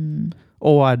buy.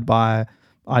 Or I'd buy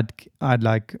a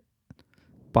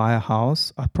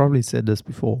house. I probably said this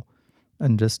before,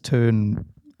 and just turn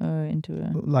into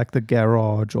like the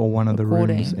garage or one of the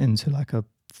rooms into like a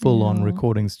full-on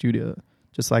recording studio.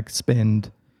 Just like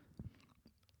spend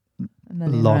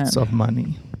lots of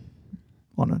money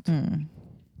on it.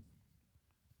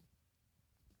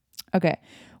 Okay.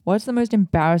 What's the most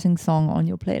embarrassing song on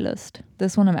your playlist?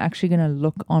 This one I'm actually going to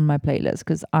look on my playlist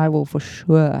because I will for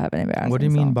sure have an embarrassing song. What do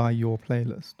you mean by your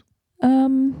playlist?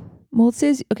 Well, it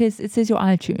says your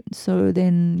iTunes, so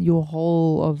then your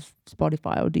whole of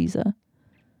Spotify or Deezer.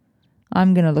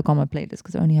 I'm going to look on my playlist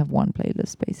because I only have one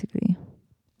playlist basically.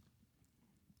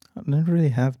 I don't really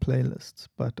have playlists,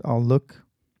 but I'll look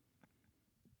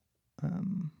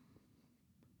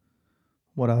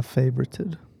what I've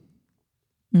favorited.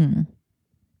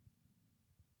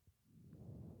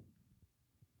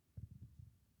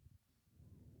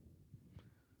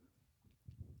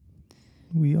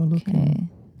 We are looking. Okay.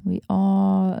 We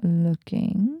are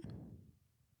looking.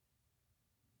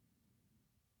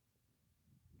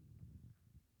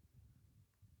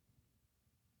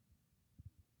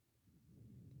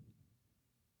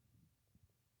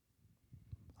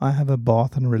 I have a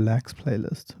bath and relax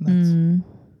playlist. That's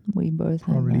we both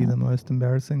probably have the most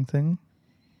embarrassing thing.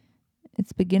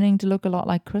 It's beginning to look a lot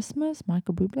like Christmas.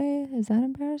 Michael Bublé. Is that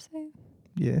embarrassing?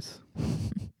 Yes.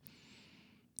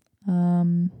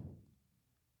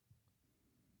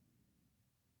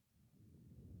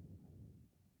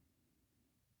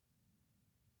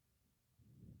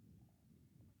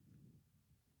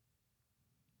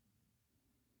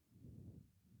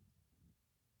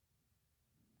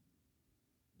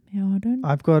 Yeah, I don't.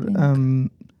 I've got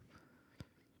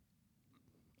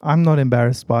I'm not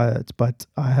embarrassed by it, but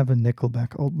I have a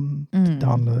Nickelback album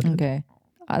downloaded. Okay.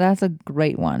 That's a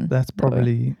great one. That's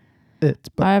probably it.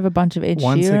 But I have a bunch of Ed Sheeran.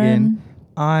 Once again,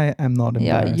 I am not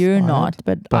embarrassed. Yeah, you're by not,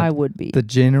 it, but I would be. The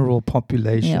general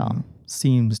population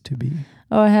seems to be.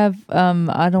 Oh, I have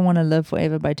I Don't Want to Live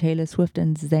Forever by Taylor Swift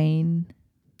and Zayn.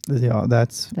 Yeah,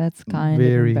 that's kind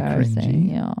very of embarrassing.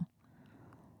 cringy. Yeah.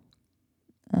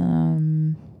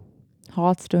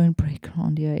 Hearts Don't Break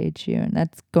Around Here, Ed Sheeran.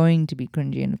 That's going to be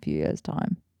cringy in a few years'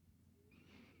 time.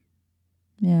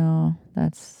 Yeah,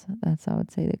 that's I would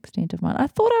say the extent of mine. I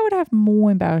thought I would have more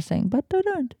embarrassing, but I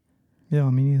don't. Yeah,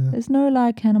 me neither. There's no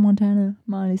like Hannah Montana,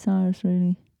 Miley Cyrus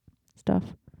really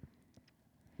stuff.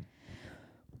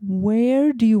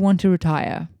 Where do you want to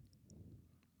retire?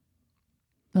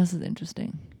 This is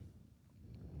interesting.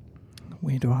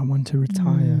 Where do I want to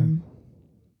retire?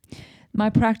 My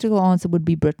practical answer would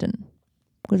be Britain,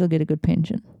 because I'll get a good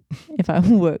pension if I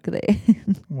work there.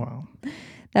 Wow.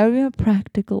 That would be my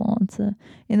practical answer.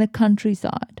 In the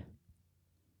countryside.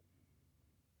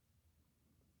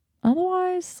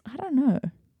 Otherwise, I don't know.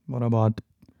 What about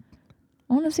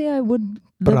Honestly, I would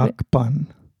Brakpan?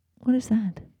 What is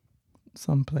that?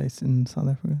 Someplace in South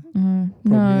Africa. No.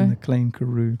 Probably in the Klein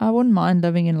Karoo. I wouldn't mind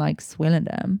living in like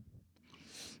Swellendam.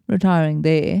 Retiring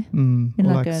there. Or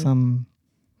like like some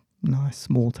nice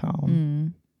small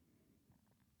town.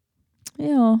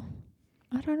 Yeah.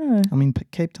 I don't know. I mean,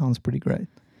 Cape Town's pretty great.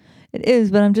 It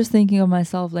is, but I'm just thinking of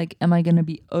myself, like, am I going to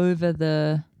be over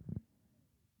the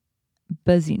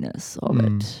busyness of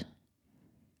it?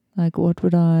 Like, what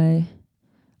would I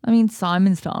mean,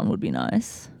 Simonstown would be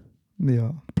nice.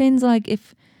 Yeah. Depends, like,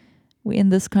 if we're in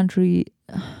this country.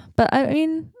 But I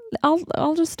mean,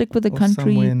 I'll just stick with the Or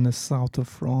country. somewhere in the south of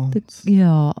France.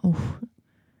 Yeah.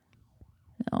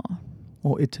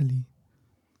 Or Italy.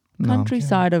 No,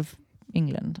 Countryside of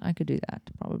England. I could do that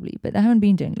probably. But I haven't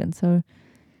been to England, so.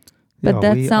 But yeah,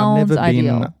 that I've sounds never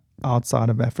ideal. been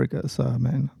outside of Africa, so I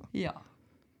mean, Yeah.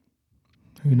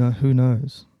 who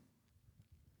knows?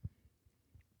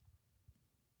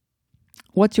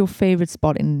 What's your favorite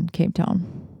spot in Cape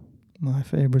Town? My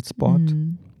favorite spot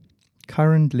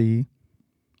currently,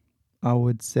 I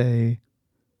would say,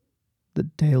 the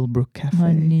Dalebrook Cafe.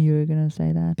 I knew you were going to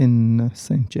say that. In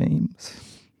St. James.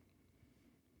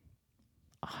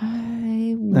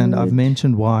 And I've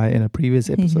mentioned why in a previous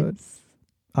episode. Yes.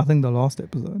 I think the last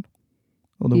episode.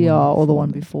 Or the one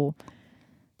before.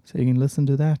 So you can listen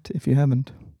to that if you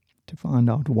haven't to find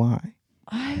out why.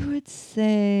 I would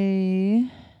say...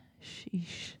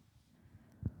 Sheesh.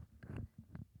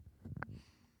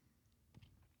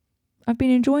 I've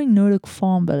been enjoying Nordic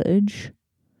Farm Village.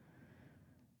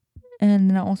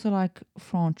 And I also like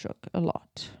Franschhoek a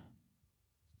lot.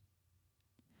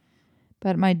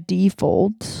 But my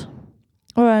default...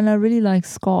 Oh, and I really like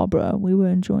Scarborough. We were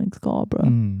enjoying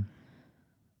Scarborough.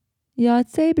 Yeah, I'd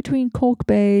say between Cork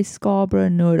Bay, Scarborough,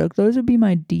 and Noordhoek, those would be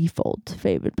my default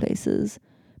favorite places.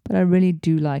 But I really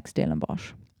do like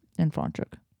Stellenbosch and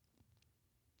Franschhoek.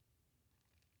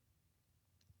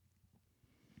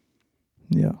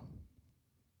 Yeah.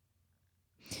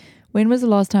 When was the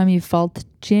last time you felt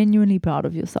genuinely proud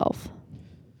of yourself?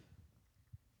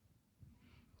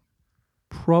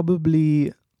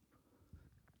 Probably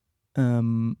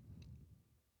kind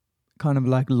of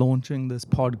like launching this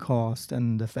podcast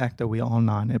and the fact that we are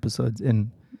 9 episodes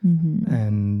in.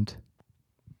 And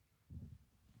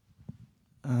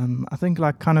I think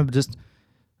like kind of just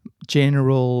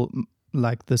general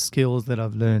like the skills that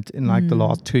I've learned in like the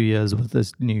last 2 years with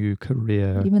this new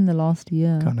career. Even the last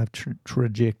year. Kind of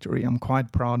trajectory. I'm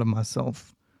quite proud of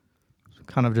myself.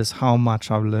 Kind of just how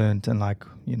much I've learned and like,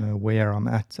 you know, where I'm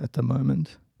at the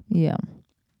moment. Yeah.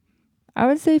 I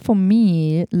would say for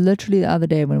me, literally the other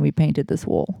day when we painted this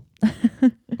wall.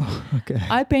 Okay.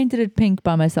 I painted it pink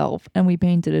by myself and we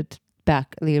painted it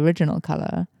back the original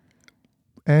color.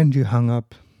 And you hung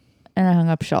up. And I hung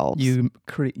up shelves. You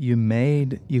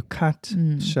cut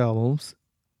shelves.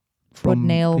 Put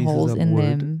nail holes in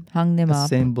wood, them, hung them up.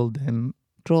 Assembled them.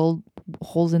 Drilled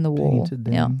holes in the wall. Painted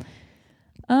them. Yeah.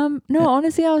 No,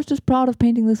 honestly, I was just proud of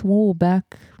painting this wall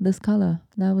back this color.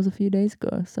 That was a few days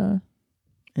ago, so.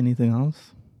 Anything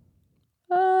else?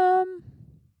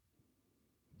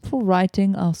 For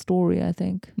writing our story, I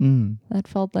think. That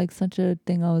felt like such a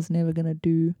thing I was never going to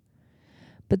do.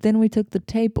 But then we took the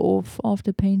tape off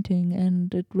after painting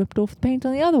and it ripped off the paint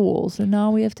on the other wall. So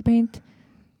now we have to paint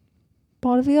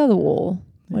part of the other wall,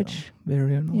 which,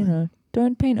 very annoying. You know,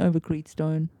 don't paint over Crete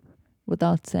stone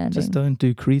without sanding. Just don't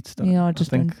do Crete stone. Yeah,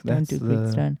 just don't do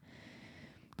Crete stone.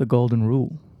 The golden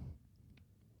rule.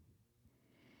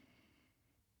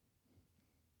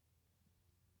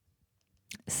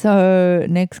 So,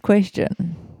 next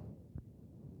question.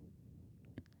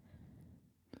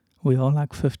 We are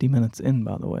like 50 minutes in,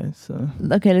 by the way. So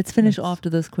okay, let's finish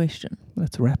after this question.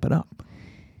 Let's wrap it up.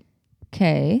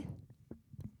 Okay.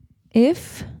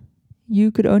 If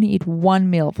you could only eat one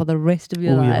meal for the rest of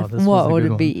your life, what would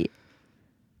it be?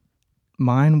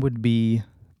 Mine would be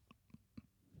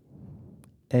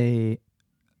a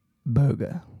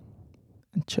burger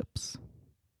and chips.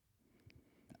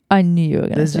 I knew you were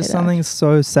going to say that. There's just something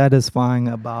so satisfying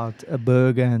about a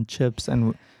burger and chips.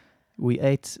 And we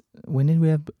ate... When did we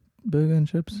have burger and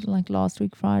chips? Like last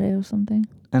week, Friday or something.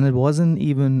 And it wasn't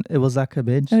even... It was like a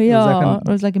veg. Oh, yeah. It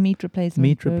was like a meat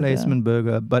replacement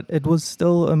burger. But it was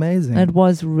still amazing. It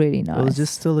was really nice. It was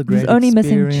just still a great experience. Only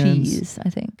missing experience. cheese, I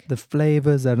think. The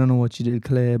flavors, I don't know what you did,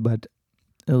 Claire, but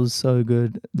it was so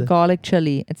good. The garlic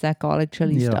chili. It's that garlic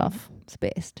chili stuff. It's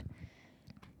best.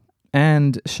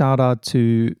 And shout out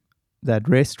to that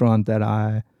restaurant that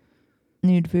I...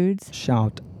 Nude Foods.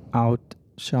 Shouted out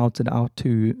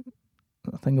to,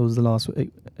 I think it was the last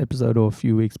episode or a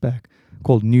few weeks back,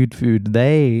 called Nude Food.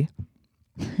 They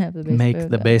make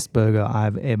the best burger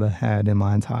I've ever had in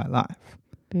my entire life.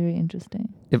 Very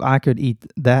interesting. If I could eat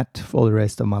that for the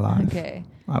rest of my life,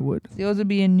 I would. So yours would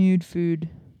be a nude food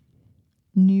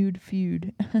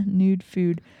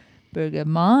burger.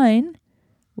 Mine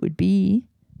would be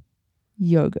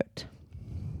yogurt.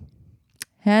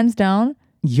 Hands down,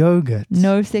 Yogurt.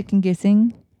 no second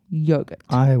guessing, yogurt.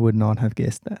 I would not have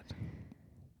guessed that.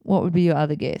 What would be your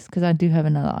other guess? Because I do have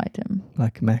another item.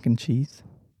 Like mac and cheese.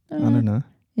 I don't know.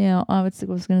 Yeah, I was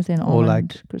going to say an Or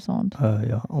almond croissant. Oh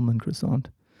yeah, almond croissant.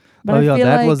 But I feel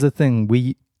that like, was the thing.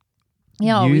 We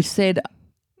we said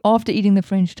after eating the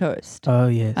French toast. Oh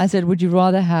yes. I said, would you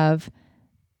rather have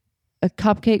a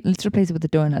cupcake? Let's replace it with a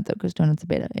donut though, because donuts are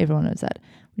better. Everyone knows that.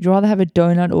 Would you rather have a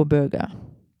donut or a burger?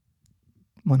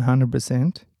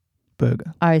 100%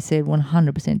 burger. I said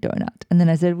 100% donut. And then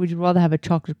I said, would you rather have a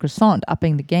chocolate croissant,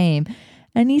 upping the game?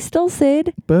 And he still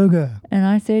said burger. And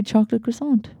I said chocolate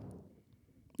croissant.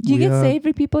 Do you get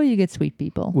savory people or you get sweet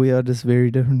people? We are just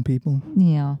very different people.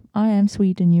 Yeah. I am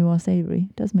sweet and you are savory.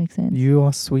 Does make sense. You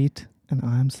are sweet and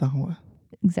I am sour.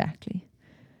 Exactly.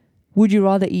 Would you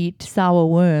rather eat sour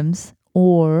worms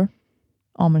or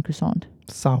almond croissant?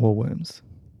 Sour worms.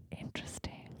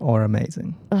 Interesting. Or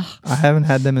amazing. Ugh. I haven't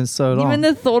had them in so long. Even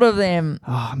the thought of them.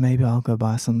 Maybe I'll go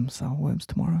buy some sour worms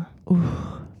tomorrow.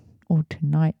 Ooh. Or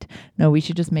tonight. No, we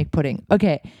should just make pudding.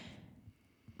 Okay.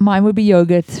 Mine would be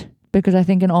yogurt because I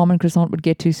think an almond croissant would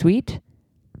get too sweet.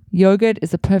 Yogurt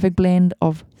is a perfect blend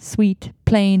of sweet,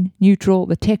 plain, neutral,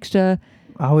 the texture.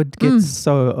 I would get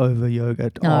so over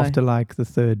yogurt after like the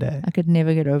third day. I could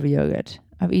never get over yogurt.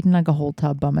 I've eaten like a whole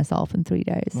tub by myself in 3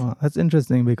 days. Well, that's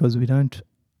interesting because we don't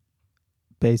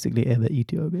basically ever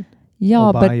eat yogurt.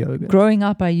 Yeah, but yogurt. Growing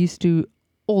up I used to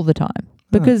all the time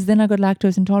because then I got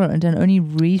lactose intolerant and only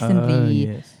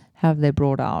recently have they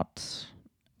brought out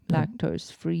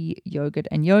lactose-free yogurt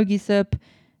and Yogi Sip.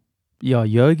 Yeah,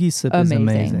 Yogi Sip is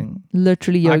amazing.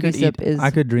 Literally, Yogi Sip is... I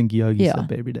could drink Yogi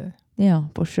Sip every day. Yeah,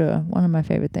 for sure. One of my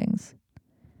favorite things.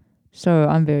 So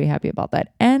I'm very happy about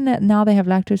that. And now they have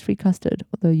lactose-free custard,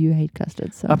 although you hate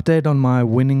custard. So. Update on my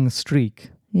winning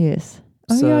streak. Yes.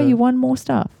 Oh, yeah, you won more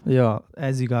stuff. Yeah,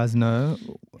 as you guys know...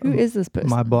 Who is this person?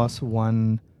 My boss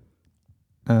won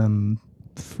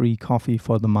free coffee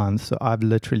for the month. So I've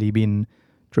literally been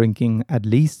drinking at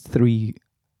least 3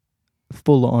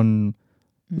 full-on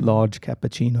large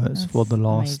cappuccinos for the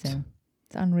last... Amazing.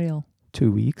 It's unreal.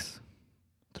 2 weeks.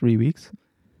 3 weeks.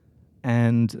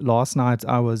 And last night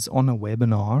I was on a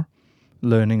webinar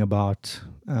learning about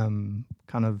kind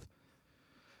of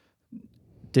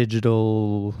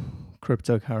digital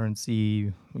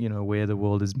cryptocurrency, where the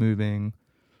world is moving.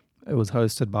 It was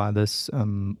hosted by this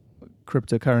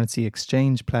cryptocurrency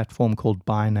exchange platform called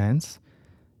Binance,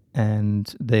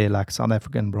 and they're like South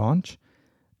African branch.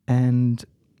 And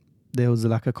there was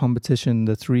like a competition.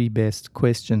 The 3 best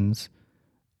questions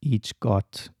each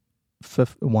got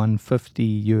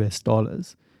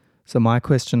 $150. So my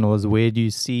question was, where do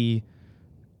you see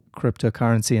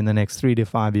cryptocurrency in the next 3 to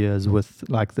 5 years with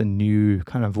like the new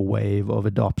kind of wave of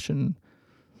adoption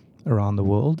around the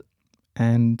world?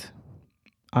 And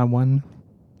I won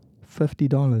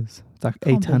 $50. It's like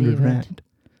 800 Rand.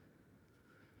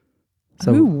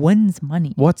 So who wins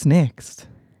money? What's next?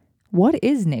 What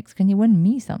is next? Can you win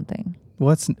me something?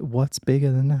 What's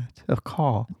bigger than that? A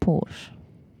car. Porsche.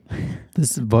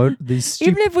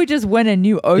 Even if we just win a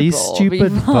new Opel, these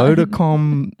stupid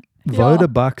Vodacom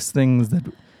Vodabucks things that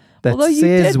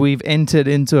says we've entered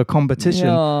into a competition.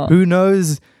 Yeah. Who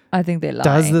knows? I think they're lying.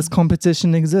 Does this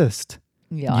competition exist?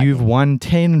 Yeah, You've won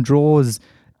 10 draws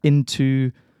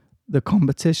into the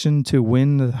competition to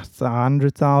win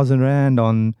 100,000 Rand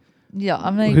on. Yeah,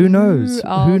 I'm like, who knows?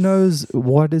 Who knows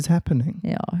what is happening?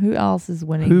 Yeah, who else is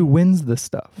winning? Who wins this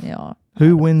stuff? Yeah.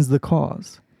 Who wins the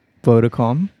cars?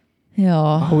 Vodacom? Yeah.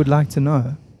 I would like to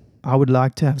know. I would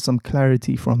like to have some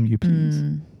clarity from you, please.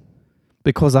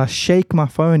 Because I shake my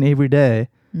phone every day.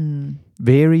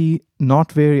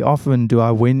 Not very often do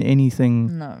I win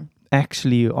anything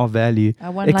actually of value.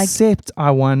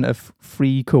 I won a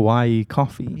free Kauai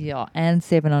coffee. Yeah, and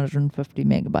 750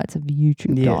 megabytes of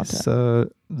YouTube data. Yes, so,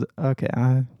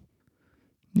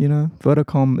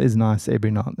 Vodacom is nice every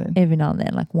now and then. Every now and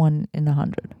then, like 1 in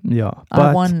 100. Yeah. But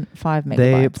I won 5 megabytes.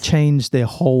 They've changed their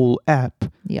whole app.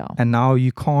 Yeah. And now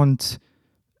you can't,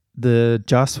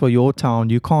 just for your town,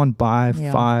 you can't buy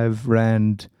 5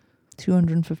 Rand.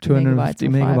 250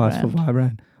 megabytes for 5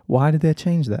 Rand. Why did they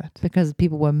change that? Because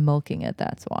people were milking it,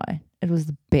 that's why. It was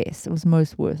the best. It was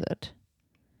most worth it.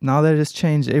 Now they just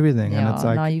changed everything and it's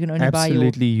like now you can only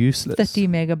absolutely buy your useless. 30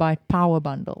 megabyte power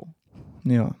bundle.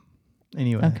 Yeah.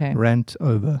 Anyway, rant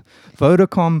over.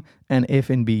 Vodacom and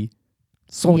FNB,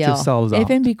 sort yourselves out.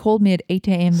 FNB called me at 8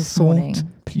 a.m. this morning.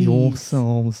 Please.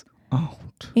 Yourselves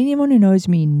out. Anyone who knows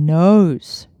me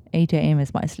knows 8 a.m.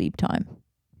 is my sleep time.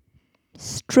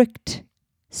 Strictly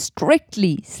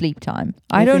sleep time.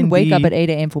 I don't wake up at 8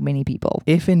 a.m. for many people.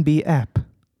 FNB app.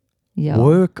 Yeah.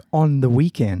 Work on the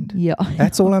weekend. Yeah.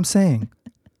 That's all I'm saying.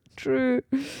 True.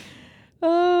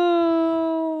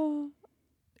 Oh.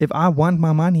 If I want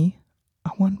my money,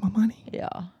 I want my money. Yeah.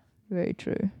 Very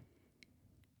true.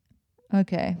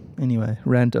 Okay. Anyway,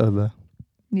 rant over.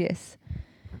 Yes.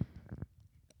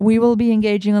 We will be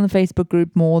engaging on the Facebook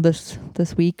group more this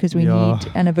week because we Yeah.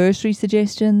 need anniversary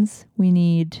suggestions. We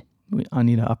need I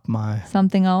need to up my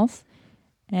something else.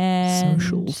 And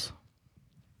socials.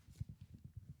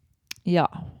 yeah.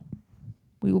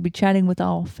 We will be chatting with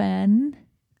our fans.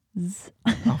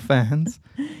 Our fans.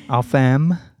 Our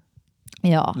fam.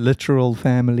 Yeah. Literal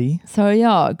family. So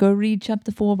yeah, go read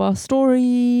chapter 4 of our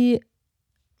story.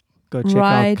 Go check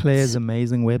out Claire's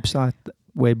amazing website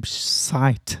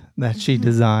that she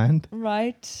designed.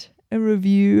 Write a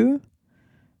review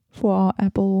for our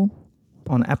Apple.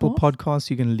 On Apple Podcasts,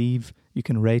 you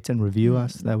can rate and review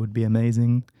us. That would be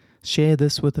amazing. Share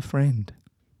this with a friend.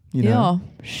 You know,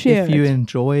 share if you it.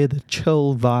 enjoy the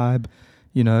chill vibe,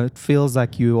 you know, it feels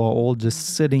like you are all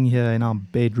just sitting here in our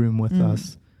bedroom with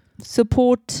us.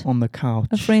 Support on the couch.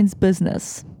 a friend's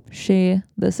business. Share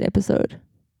this episode.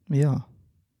 Yeah.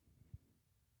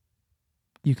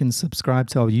 You can subscribe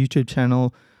to our YouTube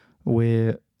channel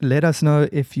where let us know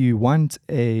if you want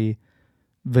a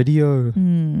video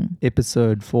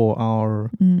episode for our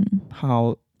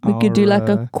how we could do like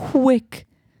a quick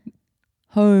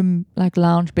home like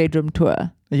lounge bedroom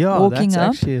tour. Yeah, walking that's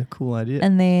up, actually a cool idea.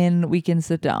 and then we can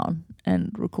sit down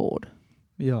and record.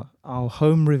 Yeah, our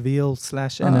home reveal /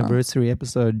 anniversary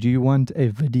episode. Do you want a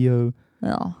video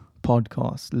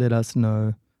podcast? Let us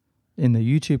know in the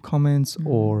YouTube comments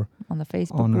or on the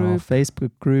Facebook on group. our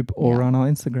Facebook group or on our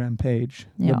Instagram page,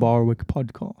 the Barwick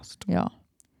Podcast. Yeah.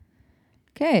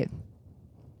 Okay.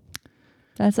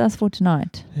 That's us for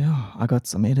tonight. Yeah, I got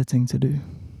some editing to do.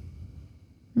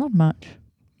 Not much.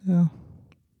 Yeah.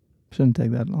 Shouldn't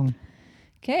take that long.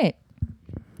 Okay.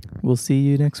 We'll see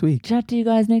you next week. Chat to you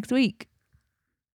guys next week.